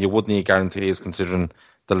guarantee? And you wouldn't need guarantees considering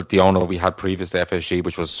the owner we had previous to FSG,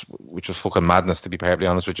 which was fucking madness, to be perfectly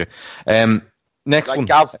honest with you. Next one,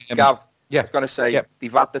 Gav. Yeah, I was going to say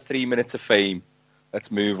they've had the 3 minutes of fame. Let's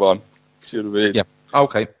move on. See what I mean? Yeah.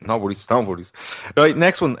 Okay. No worries. Right.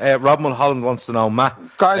 Next one. Rob Mulholland wants to know, Matt.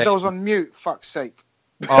 Guys, I was on mute. Fuck's sake.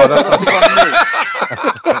 Oh, that's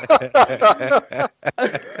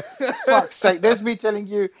fuck's sake. There's me telling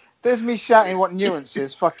you. There's me shouting what nuance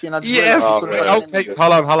is. Fucking. Yes. Okay.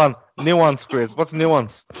 Hold on. Nuance, Chris. What's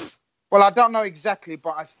nuance? Well, I don't know exactly,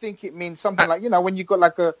 but I think it means something like, when you got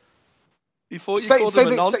like a. You thought you called him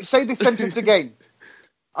a nonce? Say the sentence again.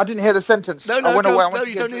 I didn't hear the sentence. No, you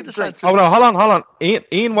don't need the sentence. Oh, no, hold on.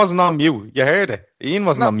 Ian wasn't on mute. You heard it. Ian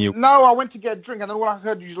wasn't on mute. No, I went to get a drink, and then all I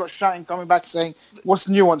heard was like shouting, coming back saying, what's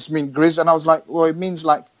nuance mean, Grizz? And I was like, well, it means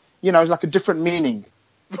like, it's like a different meaning.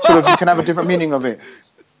 Sort of, you can have a different meaning of it.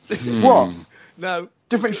 What? No.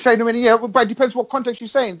 Different shade of meaning, yeah, but it depends what context you're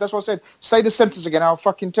saying. That's what I said. Say the sentence again, I'll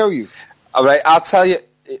fucking tell you. All right, I'll tell you,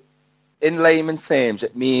 in layman's terms,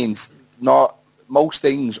 it means not most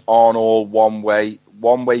things aren't all one way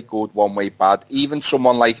good, one way bad. Even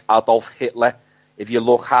someone like Adolf Hitler, if you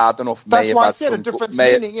look hard enough, that's may have why had I said some a different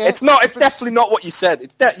meaning. Yeah, it's definitely not what you said.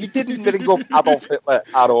 You didn't bring up Adolf Hitler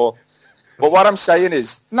at all. But what I'm saying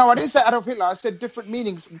is, no, I didn't say Adolf Hitler. I said different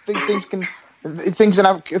meanings. Things can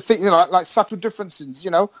have like subtle differences.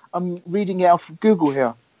 I'm reading it off Google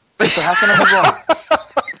here. So how can I be wrong?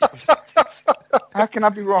 How can I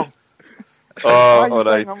be wrong? Oh, all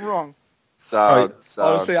right. I'm wrong.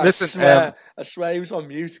 Honestly, I Listen, I swear he was on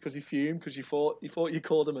mute because he fumed because you thought you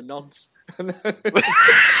called him a nonce. No,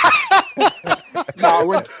 I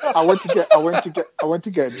went to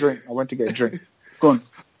get a drink. Go on.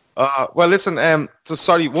 Well, listen. So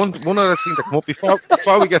sorry. One other thing to come up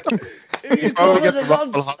before we get to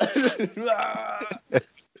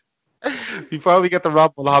before we get to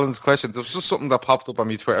Rob Mulholland's question, there was just something that popped up on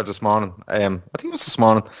my Twitter this morning. I think it was this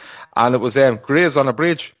morning, and it was Grizz on a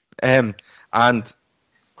bridge. And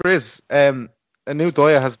Grizz, a new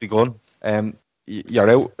Doya has begun. You're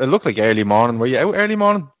out. It looked like early morning. Were you out early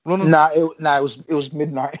morning running? It was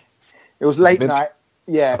midnight. It was late night.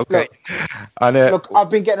 Yeah. Okay. Look, I've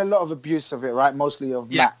been getting a lot of abuse of it, right? Mostly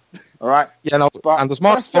of Matt. All right. Yeah. No. And there's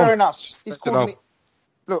more. That's fair enough. He's called me.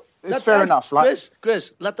 Look, it's fair enough. Like,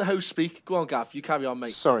 Grizz, let the host speak. Go on, Gav. You carry on,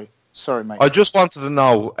 mate. Sorry, mate. I just wanted to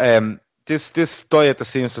know. This diet that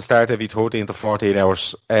seems to start every 13 to 14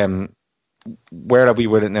 hours. Where are we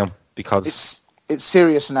with it now? Because it's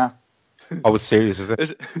serious now. Oh, it's serious, is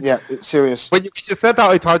it? Yeah, it's serious. When you said that,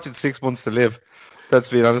 I thought you had 6 months to live. That's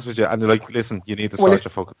being honest with you. And you're like, listen, you need to sort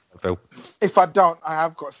your fucking stuff out. If I don't, I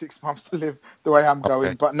have got 6 months to live the way I'm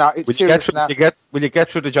going. But no, it's serious now. Will you get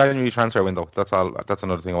through the January transfer window? That's all. That's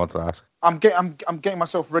another thing I want to ask. I'm getting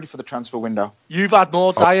myself ready for the transfer window. You've had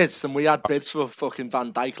more diets than we had bids for fucking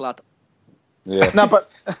Van Dijk, lad. Yeah. No,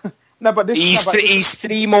 but this. He's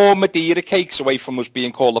 3 more Madeira cakes away from us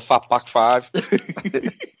being called the Fatback Five.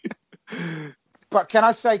 But can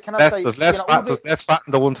I say? There's less fat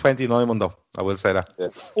in the 129 one, though. I will say that. Yeah.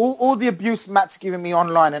 All the abuse Matt's giving me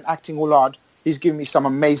online and acting all hard, he's giving me some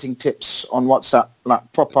amazing tips on WhatsApp,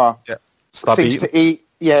 like proper things to eat.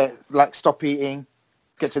 Yeah, like stop eating,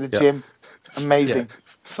 get to the gym. Amazing. Yeah.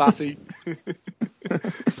 Fatty.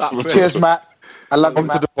 Cheers, Matt. I love you,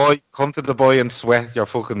 Matt. Come to the boy and sweat your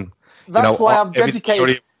fucking. That's why I've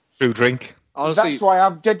dedicated. Through drink. Honestly, that's why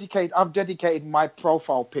I've dedicated my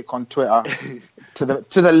profile pic on Twitter to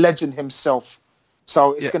the legend himself.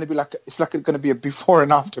 So it's going to be going to be a before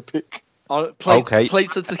and after pic.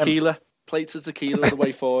 Plates of tequila. Plates of tequila the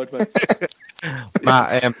way forward, man.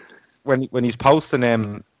 Matt, when he's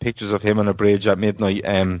posting pictures of him on a bridge at midnight,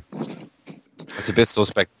 it's a bit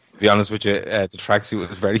suspect. be honest with you, the tracksuit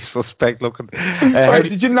was very suspect looking.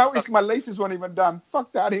 Did you notice my laces weren't even done?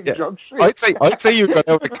 Fuck that, I didn't jog shit. I'd say you got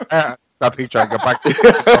over that picture and got back.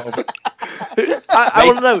 I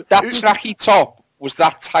want to know, that tracky top was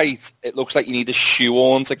that tight. It looks like you need a shoe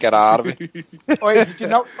on to get out of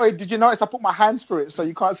it. Did you notice I put my hands through it so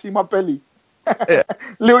you can't see my belly?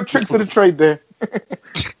 Little tricks of the trade there.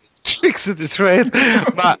 Tricks of the trade.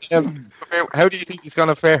 Matt, how do you think he's going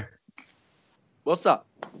to fare? What's that?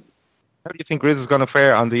 How do you think Grizz is going to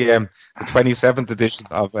fare on the 27th edition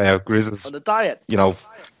of Grizz's? On the diet?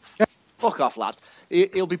 Fuck off, lad.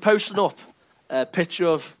 He'll be posting up a picture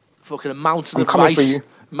of fucking a mountain of rice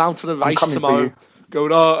tomorrow.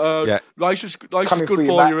 Going, rice is good for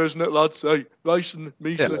you, isn't it, lads? Hey, rice and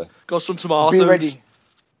meat. Got some tomatoes.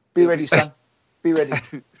 Be ready, son. Be ready.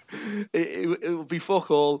 It will be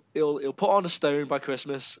fuck all. He'll put on a stone by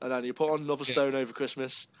Christmas, and then he'll put on another stone over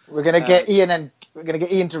Christmas. We're gonna get Ian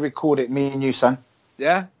to record it. Me and you, son.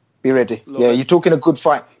 Yeah. Be ready. You're talking a good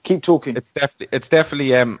fight. Keep talking. It's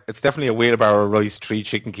definitely a wheelbarrow of rice, 3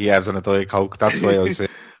 chicken Kievs, and a Diet Coke. That's the way I say.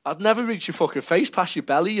 I'd never reach your fucking face past your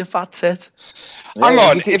belly, you fat tit. Hang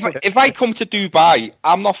on, if I come to Dubai,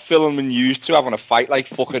 I'm not filming you two having a fight like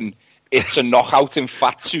fucking It's a Knockout in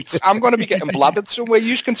fat suits. I'm going to be getting bladdered somewhere.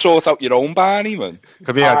 You can sort out your own Barney, man.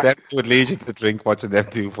 Come here, that would lead you to drink watching them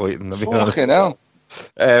two fighting. Fucking hell.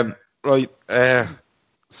 Right,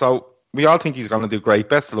 so we all think he's going to do great.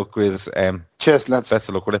 Best of luck, Grizz. Cheers, lads. Best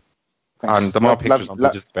of luck with it. Thanks. And the more pictures on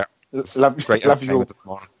pages, the better. Great love you all. this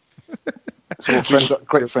morning.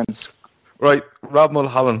 Great friends. Right, Rob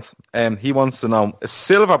Mulholland. He wants to know a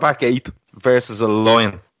silverback ape versus a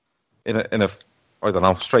lion in a I don't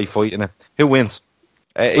know, straight fight in it. Who wins?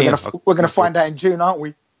 We're gonna find out in June, aren't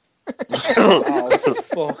we? Oh,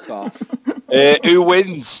 fuck off. Who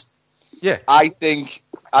wins? Yeah, I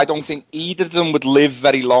don't think either of them would live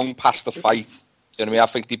very long past the fight. Do you know what I mean? I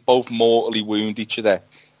think they both mortally wound each other.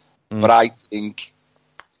 But I think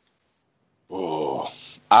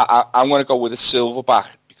I'm going to go with a silverback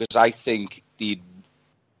because I think they'd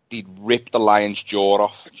rip the lion's jaw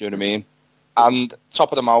off. Do you know what I mean? And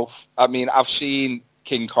top of the mouth. I mean, I've seen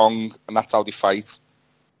King Kong, and that's how they fight.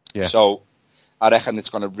 Yeah. So I reckon it's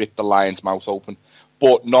going to rip the lion's mouth open,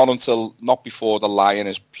 but not before the lion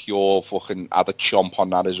is pure fucking had a chomp on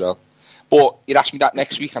that as well. But you'd ask me that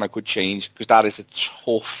next week, and I could change because that is a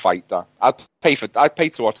tough fight. That I'd pay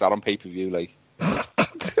to watch that on pay-per-view, like.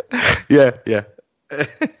 Yeah.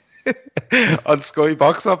 On Sky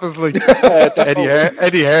Box Office, like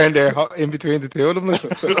Eddie Hearn there in between the two of them. Like.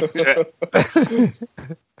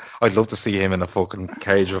 I'd love to see him in a fucking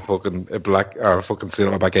cage with fucking a black or a fucking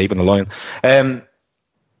silverback ape and a lion.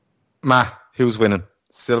 Matt, who's winning,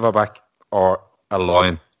 silverback or a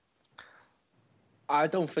lion? I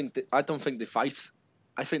don't think they fight.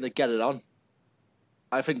 I think they get it on.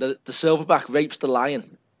 I think that the silverback rapes the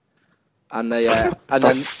lion. And they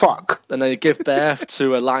then they give birth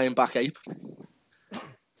to a lionback ape.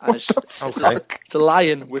 And it's a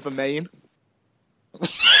lion with a mane.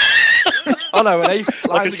 Oh no, an ape.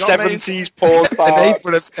 Like a 70s porn star. An ape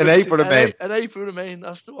with a mane. An ape with a mane.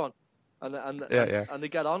 That's the one. And they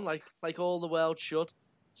get on like all the world should.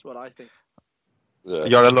 That's what I think. Yeah.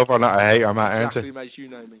 You're a lover, not a hater, Matt, aren't you? Exactly, mate. You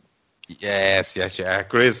know me. Yes, yeah.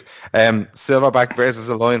 Grizz, silverback versus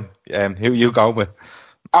a lion. Who you going with?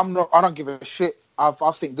 I don't give a shit. I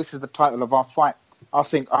think this is the title of our fight. I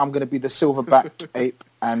think I'm going to be the silverback ape,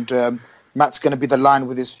 and Matt's going to be the lion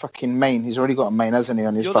with his fucking mane. He's already got a mane, hasn't he,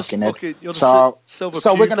 on his fucking head? So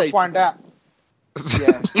we're going to find out.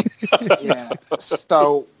 Yeah.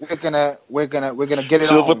 So we're gonna get it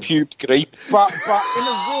silver on. pubed grape. But in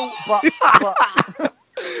a real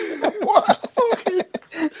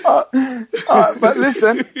but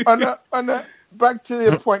listen, back to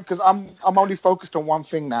the point, because I'm only focused on one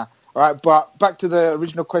thing now. All right, but back to the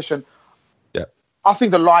original question. Yeah, I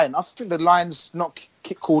think the lion's not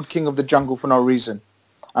called King of the Jungle for no reason,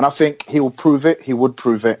 and I think he will prove it. He would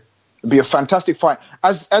prove it. It'd be a fantastic fight.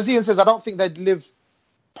 As Ian says, I don't think they'd live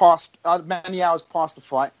past many hours past the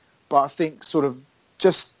fight, but I think sort of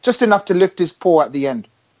just enough to lift his paw at the end.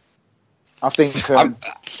 I think I'd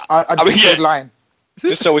be a lion.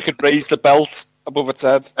 Just so we could raise the belt above its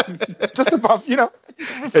head. Just above, a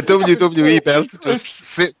WWE belt, just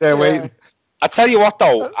sit there waiting. I tell you what,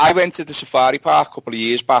 though, I went to the safari park a couple of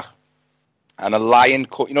years back, and a lion,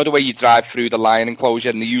 the way you drive through the lion enclosure,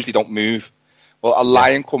 and they usually don't move. Well, a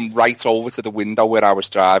lion come right over to the window where I was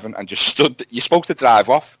driving and just stood. You're supposed to drive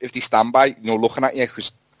off if they stand by, looking at you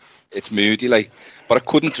because it's moody, like. But I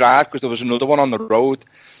couldn't drive because there was another one on the road.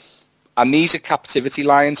 And these are captivity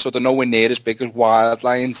lions, so they're nowhere near as big as wild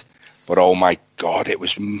lions. But oh my God, it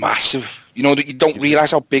was massive. You know that you don't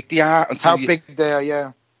realise how big they are until big they are,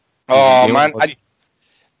 yeah. Oh man,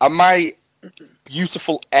 and my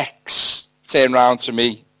beautiful ex turned round to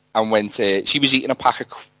me and went, she was eating a pack of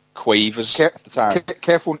quavers at the time.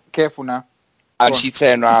 Careful now. And she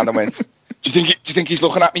turned round and went, do you think he's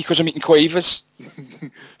looking at me because I'm eating quavers?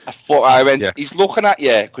 I went, he's looking at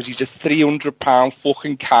you because he's a 300-pound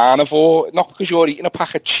fucking carnivore, not because you're eating a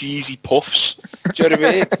pack of cheesy puffs. Do you know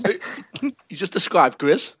what I mean? You just described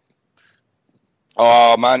Grizz.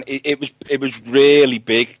 Oh man, it was really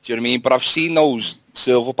big. Do you know what I mean? But I've seen those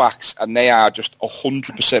silverbacks, and they are just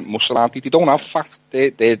 100% muscle, aren't they? They don't have fat.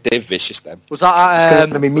 They're vicious. Them. Was that?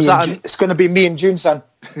 It's going to be me and June, son.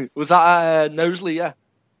 Was that Knowsley? Yeah.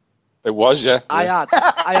 It was, yeah. I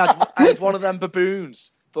had one of them baboons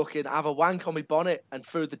fucking have a wank on my bonnet and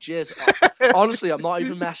threw the jizz. Honestly, I'm not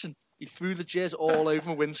even messing. He threw the jizz all over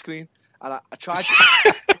my windscreen, and I tried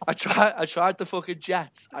the fucking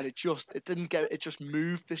jets, and it just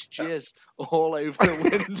moved this jizz all over the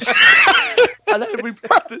window. And then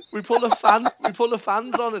we put the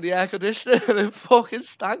fans on in the air conditioner, and it fucking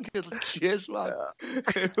stank. It was jizz, man.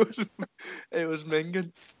 It was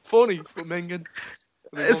minging. Funny, but minging.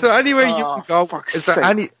 Is there anywhere you can go?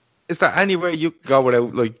 Is there anywhere you can go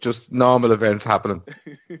without like just normal events happening?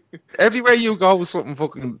 Everywhere you go, something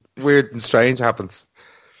fucking weird and strange happens.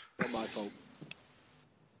 Not my fault.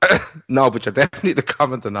 No, but you're definitely the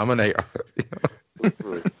common denominator.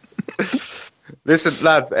 Listen,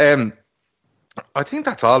 lads. I think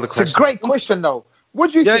that's all the questions. It's a great question, though.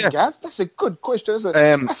 What do you think, Gav? That's a good question, isn't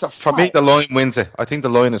it? That's a fight. For me, the line wins it. I think the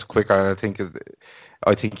line is quicker, and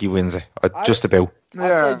I think he wins it. Just about.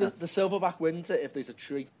 I'd say the silverback wins it if there's a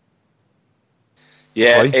tree.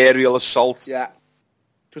 Yeah, aerial assault. Yeah.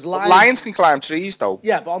 Because lions can climb trees, though.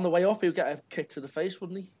 Yeah, but on the way up, he'll get a kick to the face,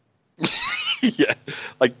 wouldn't he? Yeah,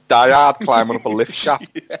 like Die Hard climbing up a lift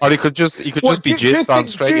shaft. Or he could just be jizzed on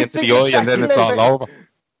straight into the eye, and then it's all over.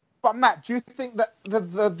 But Matt, do you think that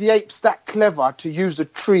the ape's that clever to use the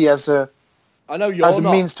tree as a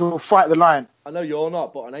means to fight the lion? I know you're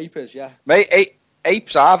not, but an ape is, yeah. Mate,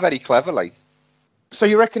 apes are very clever, like. So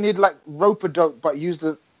you reckon he'd like rope-a-dope, but use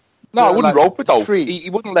the? No, I wouldn't rope-a-dope. He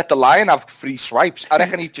wouldn't let the lion have free swipes. I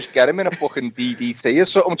reckon he'd just get him in a fucking DDT or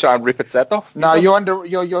something, try and rip its head off. No, you're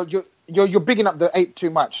bigging up the ape too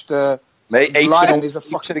much. The lion is a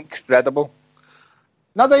fucking incredible.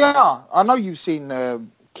 No, they are. I know you've seen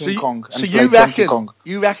King Kong. So you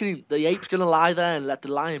reckon the ape's going to lie there and let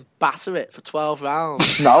the lion batter it for 12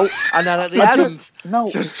 rounds? No. And then at the end,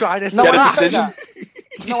 just try to get a decision.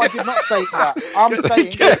 No, I did not say that. I'm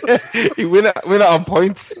saying he win it on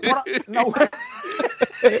points.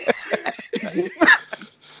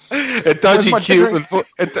 A dodgy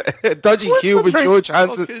cube with George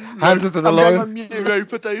hands it to the lion.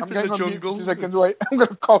 Rope it open in the jungle. 2 seconds, wait. I'm going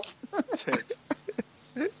to cough.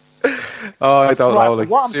 Oh, I don't know. Like,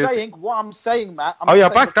 what I'm saying, Matt. You're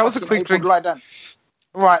back. That was a quick drink. Right,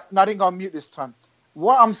 now I didn't go on mute this time.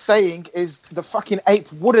 What I'm saying is the fucking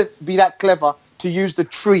ape wouldn't be that clever to use the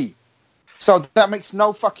tree. So that makes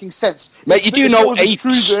no fucking sense. Mate, you do know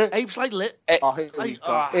apes. Apes like lit. Here we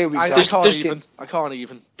go. I can't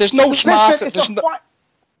even. There's no smarter.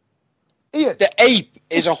 Ian, the ape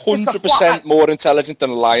is 100% more intelligent than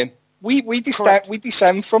a lion. We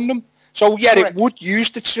descend from them. So yeah, correct. It would use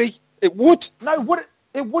the tree. It would. No, it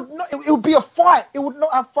would not. It would be a fight. It would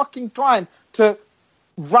not have fucking time to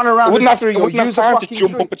run around the tree or use a fucking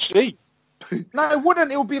jump up a tree. No, it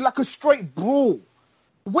wouldn't. It would be like a straight brawl.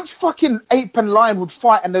 Which fucking ape and lion would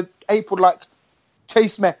fight, and the ape would like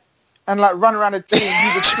chase me and like run around a tree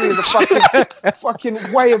and use a tree as a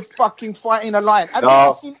fucking way of fucking fighting a lion? Have you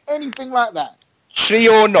ever seen anything like that? Tree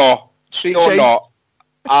or not,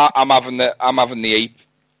 I'm having the ape.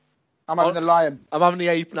 I'm having the lion. I'm having the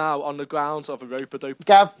ape now on the grounds of a rope-a-dope.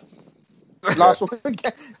 Gav, last one.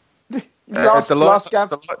 Last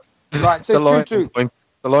Gav. Right, so it's 2-2.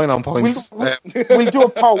 The line on points. We'll do a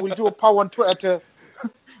poll. We'll do a poll on Twitter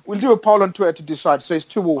to decide. So it's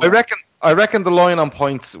 2-2. I reckon the line on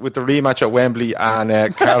points with the rematch at Wembley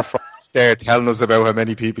and Carl Frost there telling us about how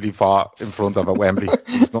many people he fought in front of at Wembley.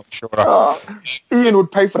 He's not sure. Ian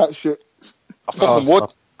would pay for that shit. I fucking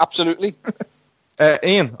would. Absolutely.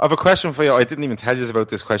 Ian, I have a question for you. I didn't even tell you about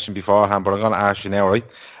this question beforehand, but I'm going to ask you now, right?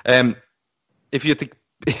 If you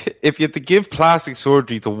had to give plastic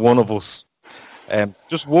surgery to one of us,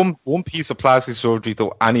 just one piece of plastic surgery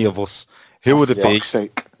to any of us, who would it be?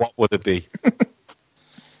 Sake. What would it be?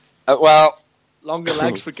 Well, longer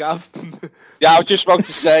legs for Gav. Yeah, I was just about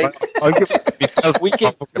to say, we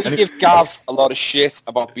give Gav a lot of shit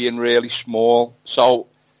about being really small. So,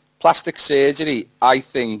 plastic surgery, I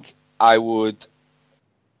think, I would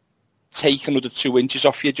take another 2 inches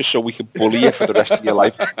off you just so we could bully you for the rest of your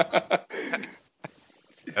life.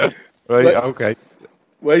 Right, okay.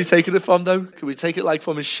 Where are you taking it from, though? Can we take it like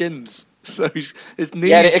from his shins? So his knee,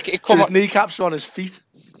 so his kneecaps are on his feet.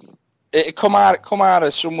 It come out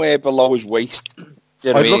of somewhere below his waist. Do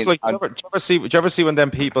you know what I mean? Do you ever see when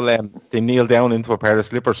them people they kneel down into a pair of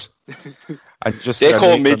slippers? And just they're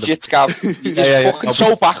called midgets, Gav. You're fucking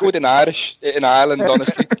so backward in Ireland,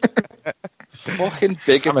 honestly. Fucking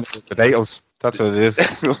big. Potatoes. That's what it is.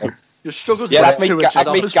 Your struggles. Yeah, I'd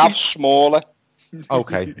make Gav smaller.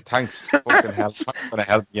 Okay, thanks. Fucking hell. That's going to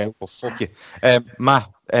help me out, but fuck you. Matt,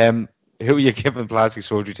 who are you giving plastic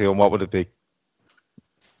surgery to and what would it be?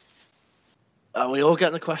 Are we all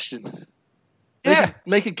getting a question? Yeah.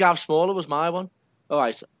 Make it Gav smaller was my one. All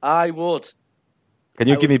right, I would. Can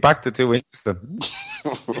you give me back the 2 inches then?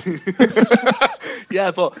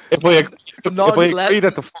 Yeah, but if we agree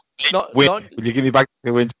that the will you give me back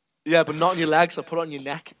the 2 inches? Yeah, but not on your legs. I'll put it on your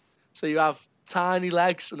neck. So you have tiny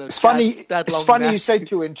legs and a it's funny. Dead it's long funny neck. You say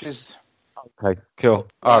 2 inches. Okay, cool.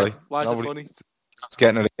 All right. Why is it funny? Just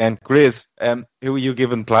getting it again. Grizz, who are you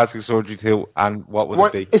giving plastic surgery to and what would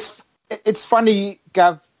it be? It's funny,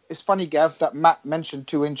 Gav. It's funny, Gav, that Matt mentioned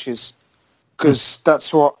 2 inches because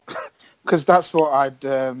that's what I'd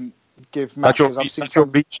give Matt.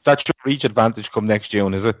 That's your reach advantage come next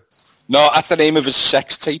June, is it? No, that's the name of his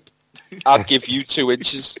sex tape. I'd give you 2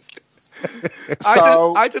 inches.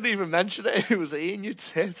 I didn't even mention it. It was Ian, you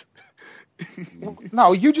said.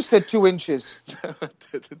 No, you just said 2 inches.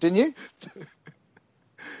 Didn't you?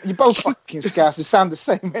 You both fucking scarce. It sound the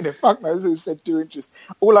same, innit? Fuck knows who said 2 inches.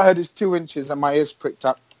 All I heard is 2 inches and my ears pricked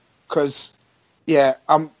up. Because,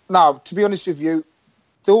 now, to be honest with you,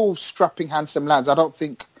 they're all strapping, handsome lads. I don't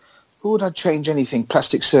think... Who would I change anything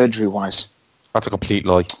plastic surgery-wise? That's a complete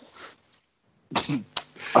lie.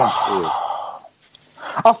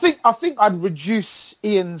 I think I'd reduce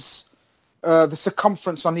Ian's... the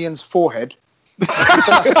circumference on Ian's forehead.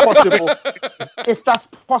 If that's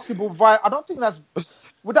possible, I don't think that's...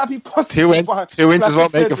 Would that be possible? 2 inches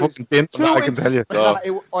won't make a fucking dent, I can tell you. No.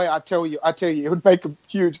 I tell you, it would make a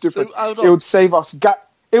huge difference. It would save us.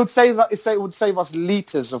 It would save us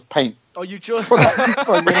liters of paint. Are you just?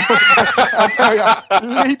 I tell you,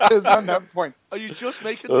 liters on that point. Are you just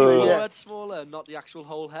making the forehead smaller, not the actual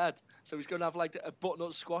whole head? So he's going to have like a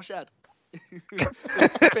butternut squash head,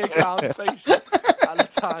 big round face, and a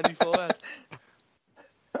tiny forehead.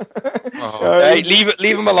 Hey,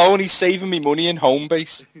 leave him alone. He's saving me money in home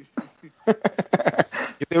base.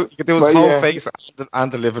 You could do his whole face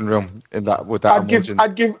and the living room in that with that.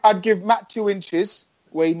 I'd give Matt 2 inches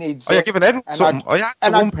where he needs. Oh, you're giving Ed something.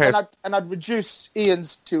 And I'd reduce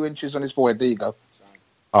Ian's 2 inches on his forehead. There you go.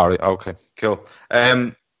 All right. Okay. Cool.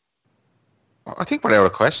 I think we're out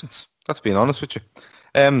of questions. That's being honest with you.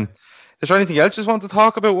 Is there anything else you just want to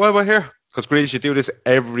talk about while we're here? Because Grealish, you do this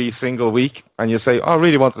every single week, and you say, "Oh, I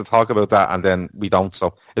really wanted to talk about that," and then we don't.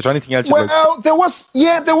 So, is there anything else? There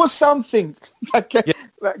was something that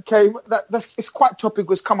came. It's quite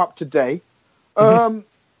topical. It's come up today, and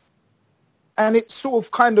it's sort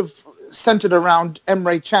of kind of centered around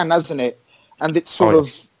Emre Can, hasn't it? And it's sort of.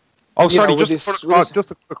 Oh, sorry, just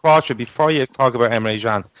a quick question before you talk about Emre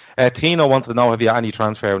Can. Tino wanted to know, have you had any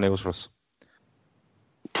transfer news for us?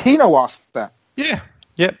 Tino asked that. Yeah.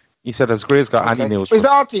 Yep. He said, has Gray's got any news? Is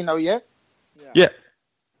that our Tino, yeah? Yeah.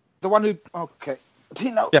 The one who... Okay.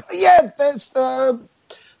 Tino. Yeah. Yeah, there's... No,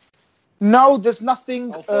 there's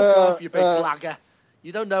nothing... Oh, fuck off, you big blagger.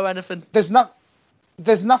 You don't know anything. There's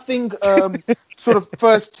nothing sort of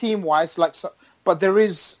first team-wise, but there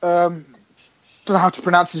is... I don't know how to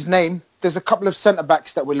pronounce his name. There's a couple of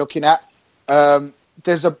centre-backs that we're looking at.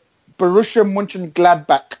 There's a Borussia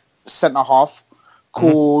Mönchengladbach centre-half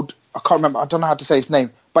called... I can't remember. I don't know how to say his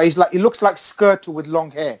name. But he looks like Skirtle with long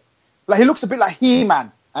hair. Like he looks a bit like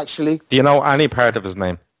He-Man, actually. Do you know any part of his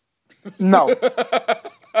name? No.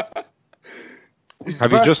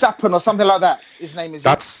 Have you just Verstappen or something like that? His name is.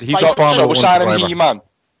 He's a Formula 1 driver. He-Man.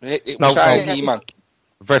 He-Man.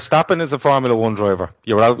 Verstappen is a Formula 1 driver.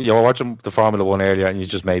 You were watching the Formula 1 earlier and you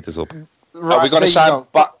just made this up. Right, are we going to sign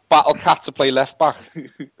Battle Cat to play left back?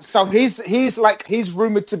 So he's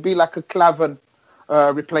rumoured to be like a Clavan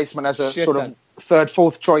replacement as a sort of third,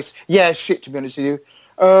 fourth choice. Yeah, shit, to be honest with you.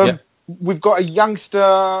 We've got a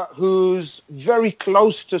youngster who's very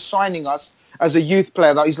close to signing us as a youth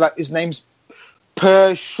player. That his name's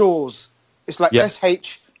Per Shores. It's like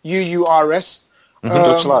SHUURS.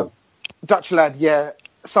 Dutch lad, yeah.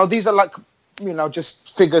 So these are like,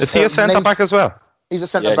 just figures. Is he a centre-back as well? He's a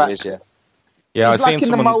centre-back. Yeah, I've seen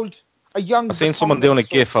someone... I've seen someone doing a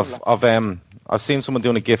GIF of I've seen someone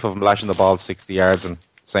doing a gif of him lashing the ball 60 yards and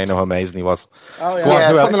saying how amazing he was. Oh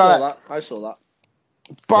yeah, I saw that.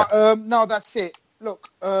 But no, that's it. Look,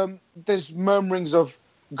 there's murmurings of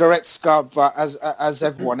Goretzka, but as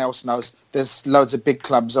everyone else knows, there's loads of big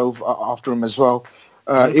clubs after him as well.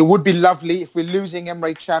 It would be lovely if we're losing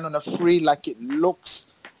Emre Can on a free like it looks.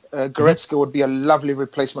 Goretzka would be a lovely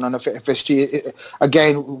replacement on a FSG.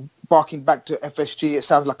 Again, barking back to FSG, it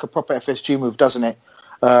sounds like a proper FSG move, doesn't it?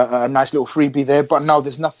 A nice little freebie there. But no,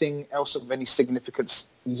 there's nothing else of any significance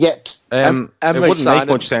yet. It wouldn't make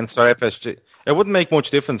much sense for FSG. It wouldn't make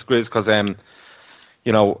much difference, Grizz, because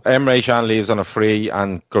Emre Can leaves on a free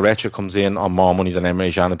and Goretzka comes in on more money than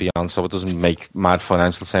Emre Can would be on, so it doesn't make mad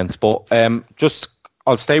financial sense. But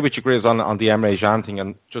I'll stay with you, Grizz, on the Emre Can thing,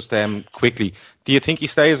 and just quickly, do you think he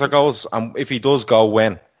stays or goes? And if he does go,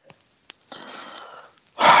 when?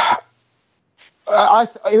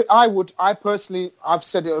 I would. I personally, I've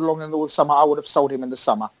said it along in all the summer, I would have sold him in the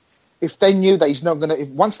summer. If they knew that he's not going to...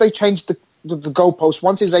 Once they changed the goalpost,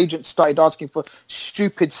 once his agent started asking for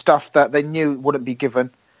stupid stuff that they knew wouldn't be given,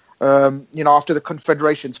 after the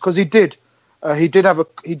Confederations, because he did have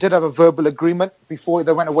a verbal agreement before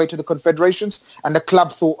they went away to the Confederations, and the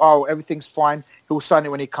club thought, oh, everything's fine, he'll sign it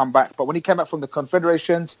when he come back. But when he came back from the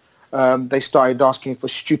Confederations, they started asking for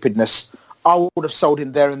stupidness. I would have sold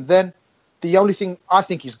him there and then. The only thing, I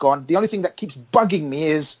think he's gone. The only thing that keeps bugging me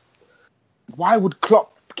is, why would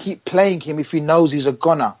Klopp keep playing him if he knows he's a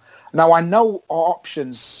goner? Now, I know our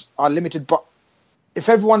options are limited, but if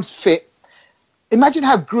everyone's fit, imagine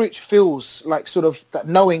how Grujic feels, like sort of that,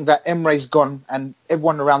 knowing that Emre's gone and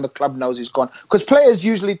everyone around the club knows he's gone. Because players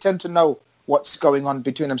usually tend to know what's going on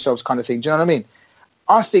between themselves, kind of thing. Do you know what I mean?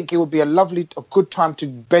 I think it would be a good time to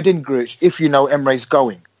bed in Grujic if you know Emre's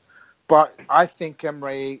going. But I think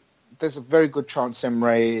there's a very good chance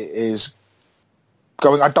Emre is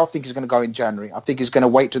going. I don't think he's going to go in January. I think he's going to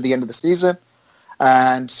wait till the end of the season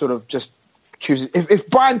and sort of just choose it. If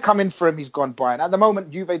Bayern come in for him, he's gone Bayern. At the moment,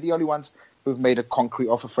 Juve are the only ones who've made a concrete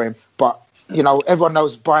offer for him. But, everyone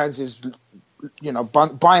knows Bayern's is,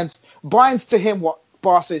 Bayern's to him what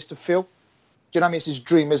Barca is to Phil. Do you know what I mean? It's his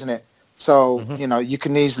dream, isn't it? So, I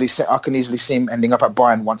can easily see him ending up at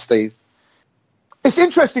Bayern once they... It's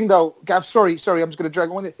interesting, though, Gav, sorry, I'm just going to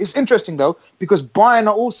drag on. It's interesting, though, because Bayern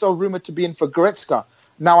are also rumoured to be in for Goretzka.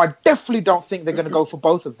 Now, I definitely don't think they're going to go for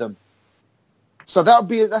both of them. So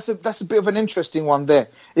that's a bit of an interesting one there.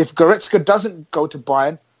 If Goretzka doesn't go to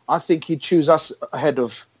Bayern, I think he'd choose us ahead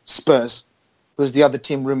of Spurs, who's the other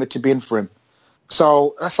team rumoured to be in for him.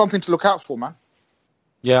 So that's something to look out for, man.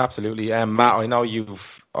 Yeah, absolutely. Matt, I know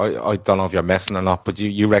I don't know if you're messing or not, but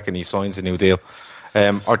you reckon he signs a new deal.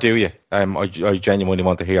 Or do you? I genuinely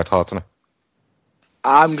want to hear your thoughts on it.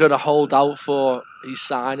 I'm going to hold out for his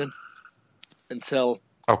signing until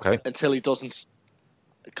he doesn't,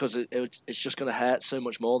 because it's just going to hurt so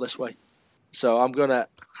much more this way. So I'm going to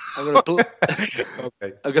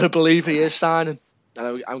believe he is signing,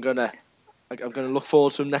 and I'm going to look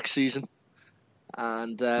forward to him next season,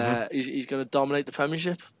 and he's going to dominate the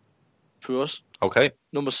Premiership for us. Okay.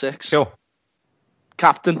 Number 6. Cool.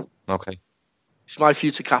 Captain. Okay. He's my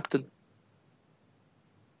future captain.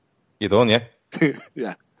 You done, yeah?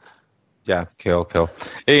 Yeah. Yeah, cool.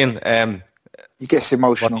 Ian, he gets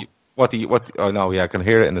emotional. Oh no, yeah, I can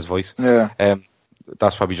hear it in his voice. Yeah.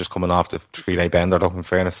 That's probably just coming off the 3-day bender, though, in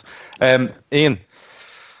fairness. Ian,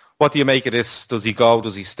 what do you make of this? Does he go?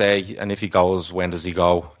 Does he stay? And if he goes, when does he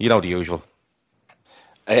go? You know the usual.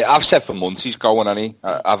 I've said for months he's going,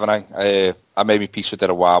 haven't I? I made me peace with it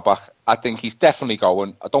a while back. I think he's definitely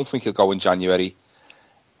going. I don't think he'll go in January.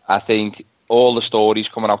 I think all the stories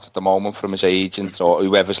coming out at the moment from his agent or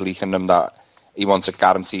whoever's leaking them that he wants a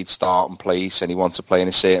guaranteed starting place and he wants to play in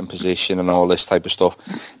a certain position and all this type of stuff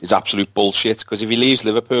is absolute bullshit. Because if he leaves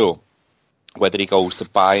Liverpool, whether he goes to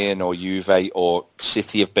Bayern or Juve or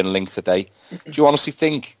City have been linked today, do you honestly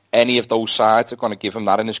think any of those sides are going to give him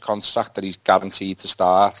that in his contract that he's guaranteed to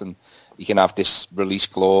start and he can have this release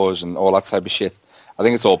clause and all that type of shit? I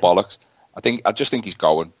think it's all bollocks. I just think he's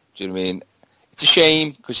going. Do you know what I mean? It's a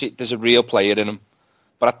shame because there's a real player in him,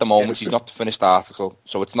 but at the moment he's not the finished article.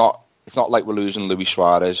 So it's not like we're losing Luis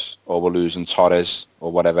Suarez or we're losing Torres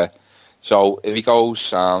or whatever. So if he goes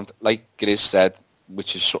sound, like Grizz said,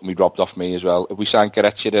 which is something we dropped off me as well, if we sign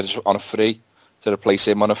Goretzka on a free to replace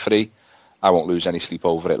him on a free, I won't lose any sleep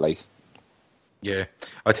over it. Like, yeah,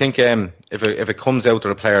 I think if it comes out that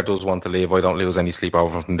a player does want to leave, I don't lose any sleep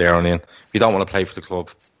over him from there on in. If you don't want to play for the club,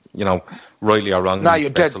 rightly or wrongly, no, you're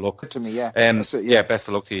best dead of luck to me. Yeah, yeah, best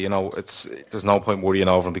of luck to you. There's no point worrying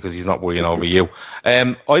over him because he's not worrying over you.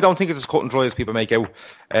 I don't think it's as cut and dry as people make out.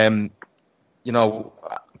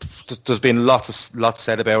 there's been lots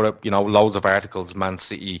said about it. Loads of articles. Man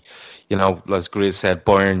City, as Grizz said,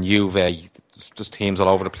 Bayern, Juve, just teams all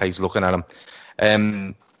over the place looking at him.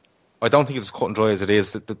 I don't think it's as cut and dry as it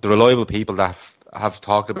is. The reliable people that have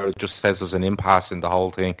talked about it just says there's an impasse in the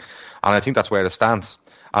whole thing, and I think that's where it stands.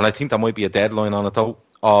 And I think there might be a deadline on it though,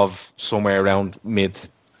 of somewhere around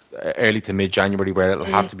early to mid January, where it'll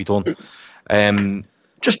have to be done.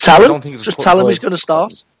 Just tell him. Just tell him he's going to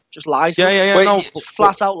start. Just lies. Yeah. No,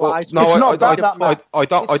 flat out lies. No, it's not about that, Matt. I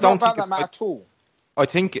don't think that Matt at all. I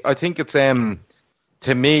think it's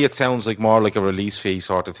to me, it sounds like more like a release fee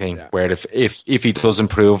sort of thing, where if he does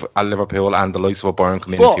improve at Liverpool and the likes of a Bayern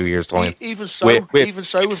come in 2 years' time. Even so with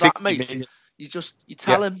that, mate, you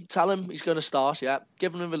tell him he's going to start. Yeah,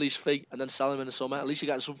 give him a release fee and then sell him in the summer. At least you're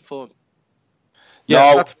getting something for him.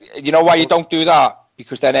 Yeah, no, you know why you don't do that?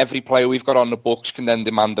 Because then every player we've got on the books can then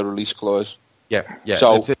demand a release clause. Yeah.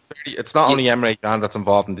 So it's not only Emre Can that's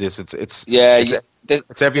involved in this. It's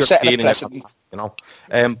every dealing.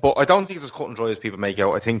 But I don't think it's as cut and dry as people make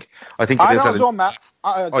out. I think it is. I don't as well, Matt.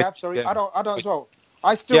 Gav, sorry, I don't as well.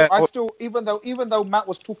 I still, even though Matt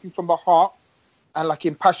was talking from the heart and like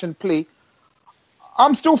impassioned plea,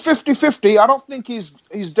 I'm still 50-50. I don't think he's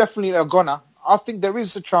definitely a goner. I think there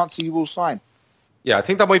is a chance he will sign. Yeah, I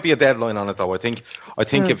think there might be a deadline on it though. I think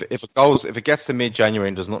if it gets to mid-January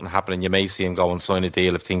and there's nothing happening, you may see him go and sign a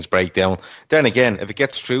deal if things break down. Then again, if it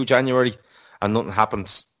gets through January and nothing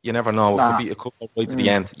happens, you never know. It could go right to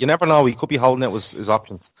the end. You never know. He could be holding out his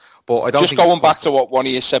options. But I don't. Just going back to what one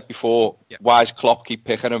of you said before, why does Klopp keep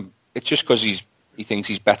picking him? It's just because he thinks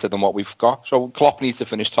he's better than what we've got. So Klopp needs to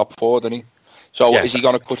finish top 4, doesn't he? So is he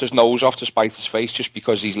going to cut his nose off to spite his face just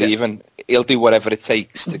because he's leaving? He'll do whatever it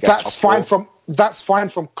takes to get That's fine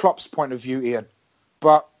from Klopp's point of view, Ian.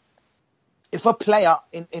 But if a player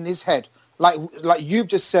in his head, like you've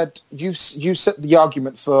just said, you set the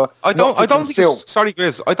argument for. I don't think. Sorry,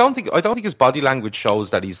 Grizz. I don't think his body language shows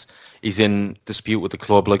that he's in dispute with the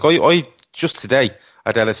club. Like I just today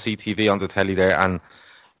at LFC TV on the telly there, and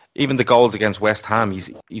even the goals against West Ham,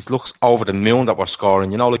 he's looks over the moon that we're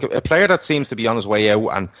scoring. Like a player that seems to be on his way out,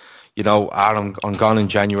 and I'm gone in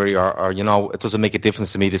January, or it doesn't make a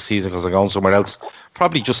difference to me this season because I'm going somewhere else.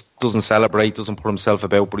 Probably just doesn't celebrate, doesn't put himself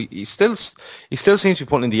about, but he still seems to be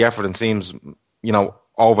putting in the effort and seems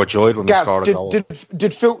overjoyed when he scored a goal.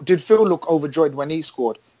 Did Phil look overjoyed when he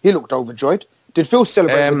scored? He looked overjoyed. Did Phil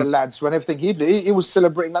celebrate with the lads when everything he was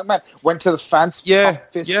celebrating like mad? Went to the fans,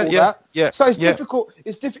 that. So it's difficult.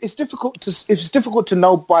 It's difficult to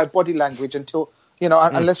know by body language until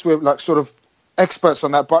unless we're like sort of experts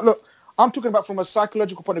on that. But look, I'm talking about from a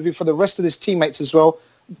psychological point of view for the rest of his teammates as well.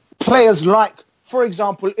 Players like, for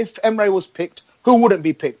example, if Emre was picked, who wouldn't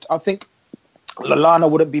be picked? I think Lallana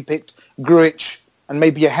wouldn't be picked, Grujic, and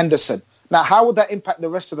maybe a Henderson. Now, how would that impact the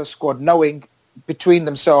rest of the squad, knowing between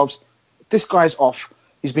themselves, this guy's off.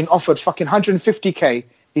 He's been offered fucking 150k.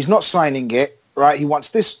 He's not signing it, right? He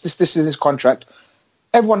wants this is his contract.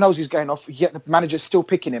 Everyone knows he's going off, yet the manager's still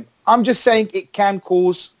picking him. I'm just saying it can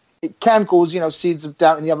cause seeds of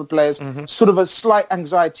doubt in the other players, sort of a slight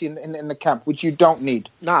anxiety in the camp, which you don't need.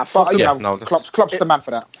 Klopp's the man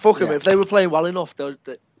for that. Fuck him. If they were playing well enough, they've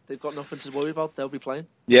got nothing to worry about. They'll be playing.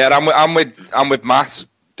 Yeah, I'm with Matt.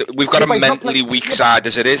 We've got a mentally weak side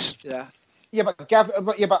as it is. Yeah. Yeah, but Gav,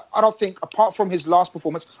 but I don't think, apart from his last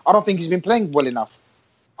performance, I don't think he's been playing well enough.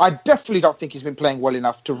 I definitely don't think he's been playing well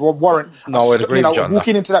enough to warrant. No, I'd agree with John.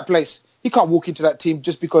 Walking into that place, he can't walk into that team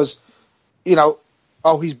just because,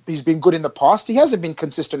 he's been good in the past. He hasn't been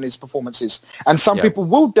consistent in his performances, and some people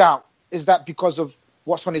will doubt: is that because of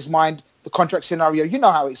what's on his mind, the contract scenario? You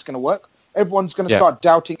know how it's going to work. Everyone's going to start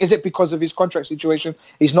doubting: is it because of his contract situation?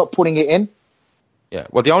 He's not putting it in. Yeah.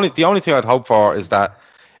 Well, the only thing I'd hope for is that,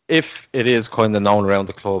 if it is kind of known around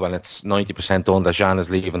the club and it's 90% done that Jean is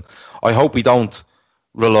leaving, I hope we don't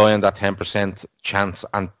rely on that 10% chance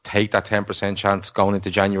and take that 10% chance going into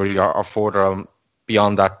January or further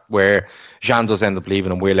beyond that, where Jean does end up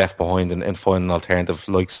leaving and we're left behind and find an alternative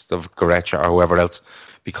like of Goretzka or whoever else,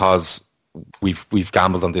 because we've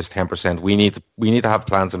gambled on this 10%. We need to have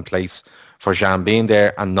plans in place for Jean being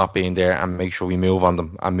there and not being there, and make sure we move on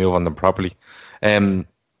them properly.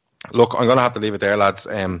 Look, I'm going to have to leave it there, lads.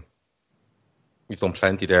 We've done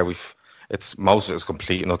plenty there. Most of it's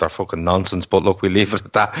complete and utter fucking nonsense, but look, we'll leave it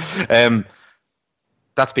at that.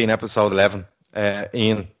 That's been episode 11.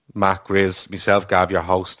 Ian, Matt, Grizz, myself, Gav, your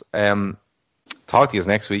host. Talk to you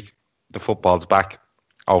next week. The football's back.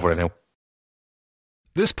 Over and out.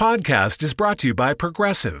 This podcast is brought to you by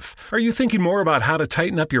Progressive. Are you thinking more about how to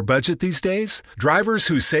tighten up your budget these days? Drivers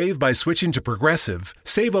who save by switching to Progressive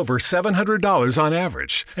save over $700 on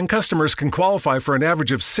average, and customers can qualify for an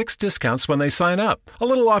average of 6 discounts when they sign up. A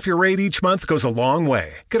little off your rate each month goes a long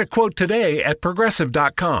way. Get a quote today at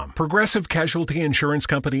Progressive.com. Progressive Casualty Insurance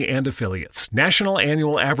Company and Affiliates. National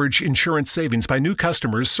annual average insurance savings by new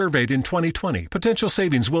customers surveyed in 2020. Potential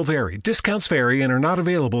savings will vary. Discounts vary and are not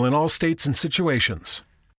available in all states and situations.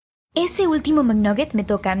 Ese último McNugget me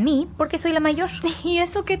toca a mí porque soy la mayor. ¿Y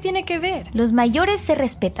eso qué tiene que ver? Los mayores se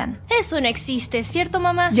respetan. Eso no existe, ¿cierto,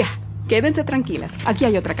 mamá? Ya, quédense tranquilas. Aquí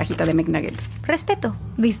hay otra cajita de McNuggets. Respeto,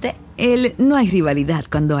 ¿viste? No hay rivalidad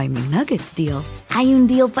cuando hay McNuggets deal. Hay un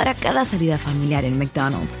deal para cada salida familiar en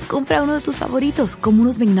McDonald's. Compra uno de tus favoritos, como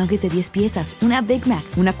unos McNuggets de 10 piezas, una Big Mac,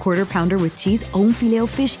 una Quarter Pounder with Cheese o un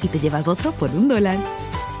Filet-O-Fish y te llevas otro por $1.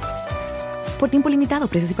 Por tiempo limitado,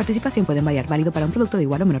 precios y participación pueden variar. Válido para un producto de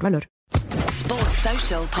igual o menor valor. Sports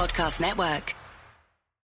Social Podcast Network.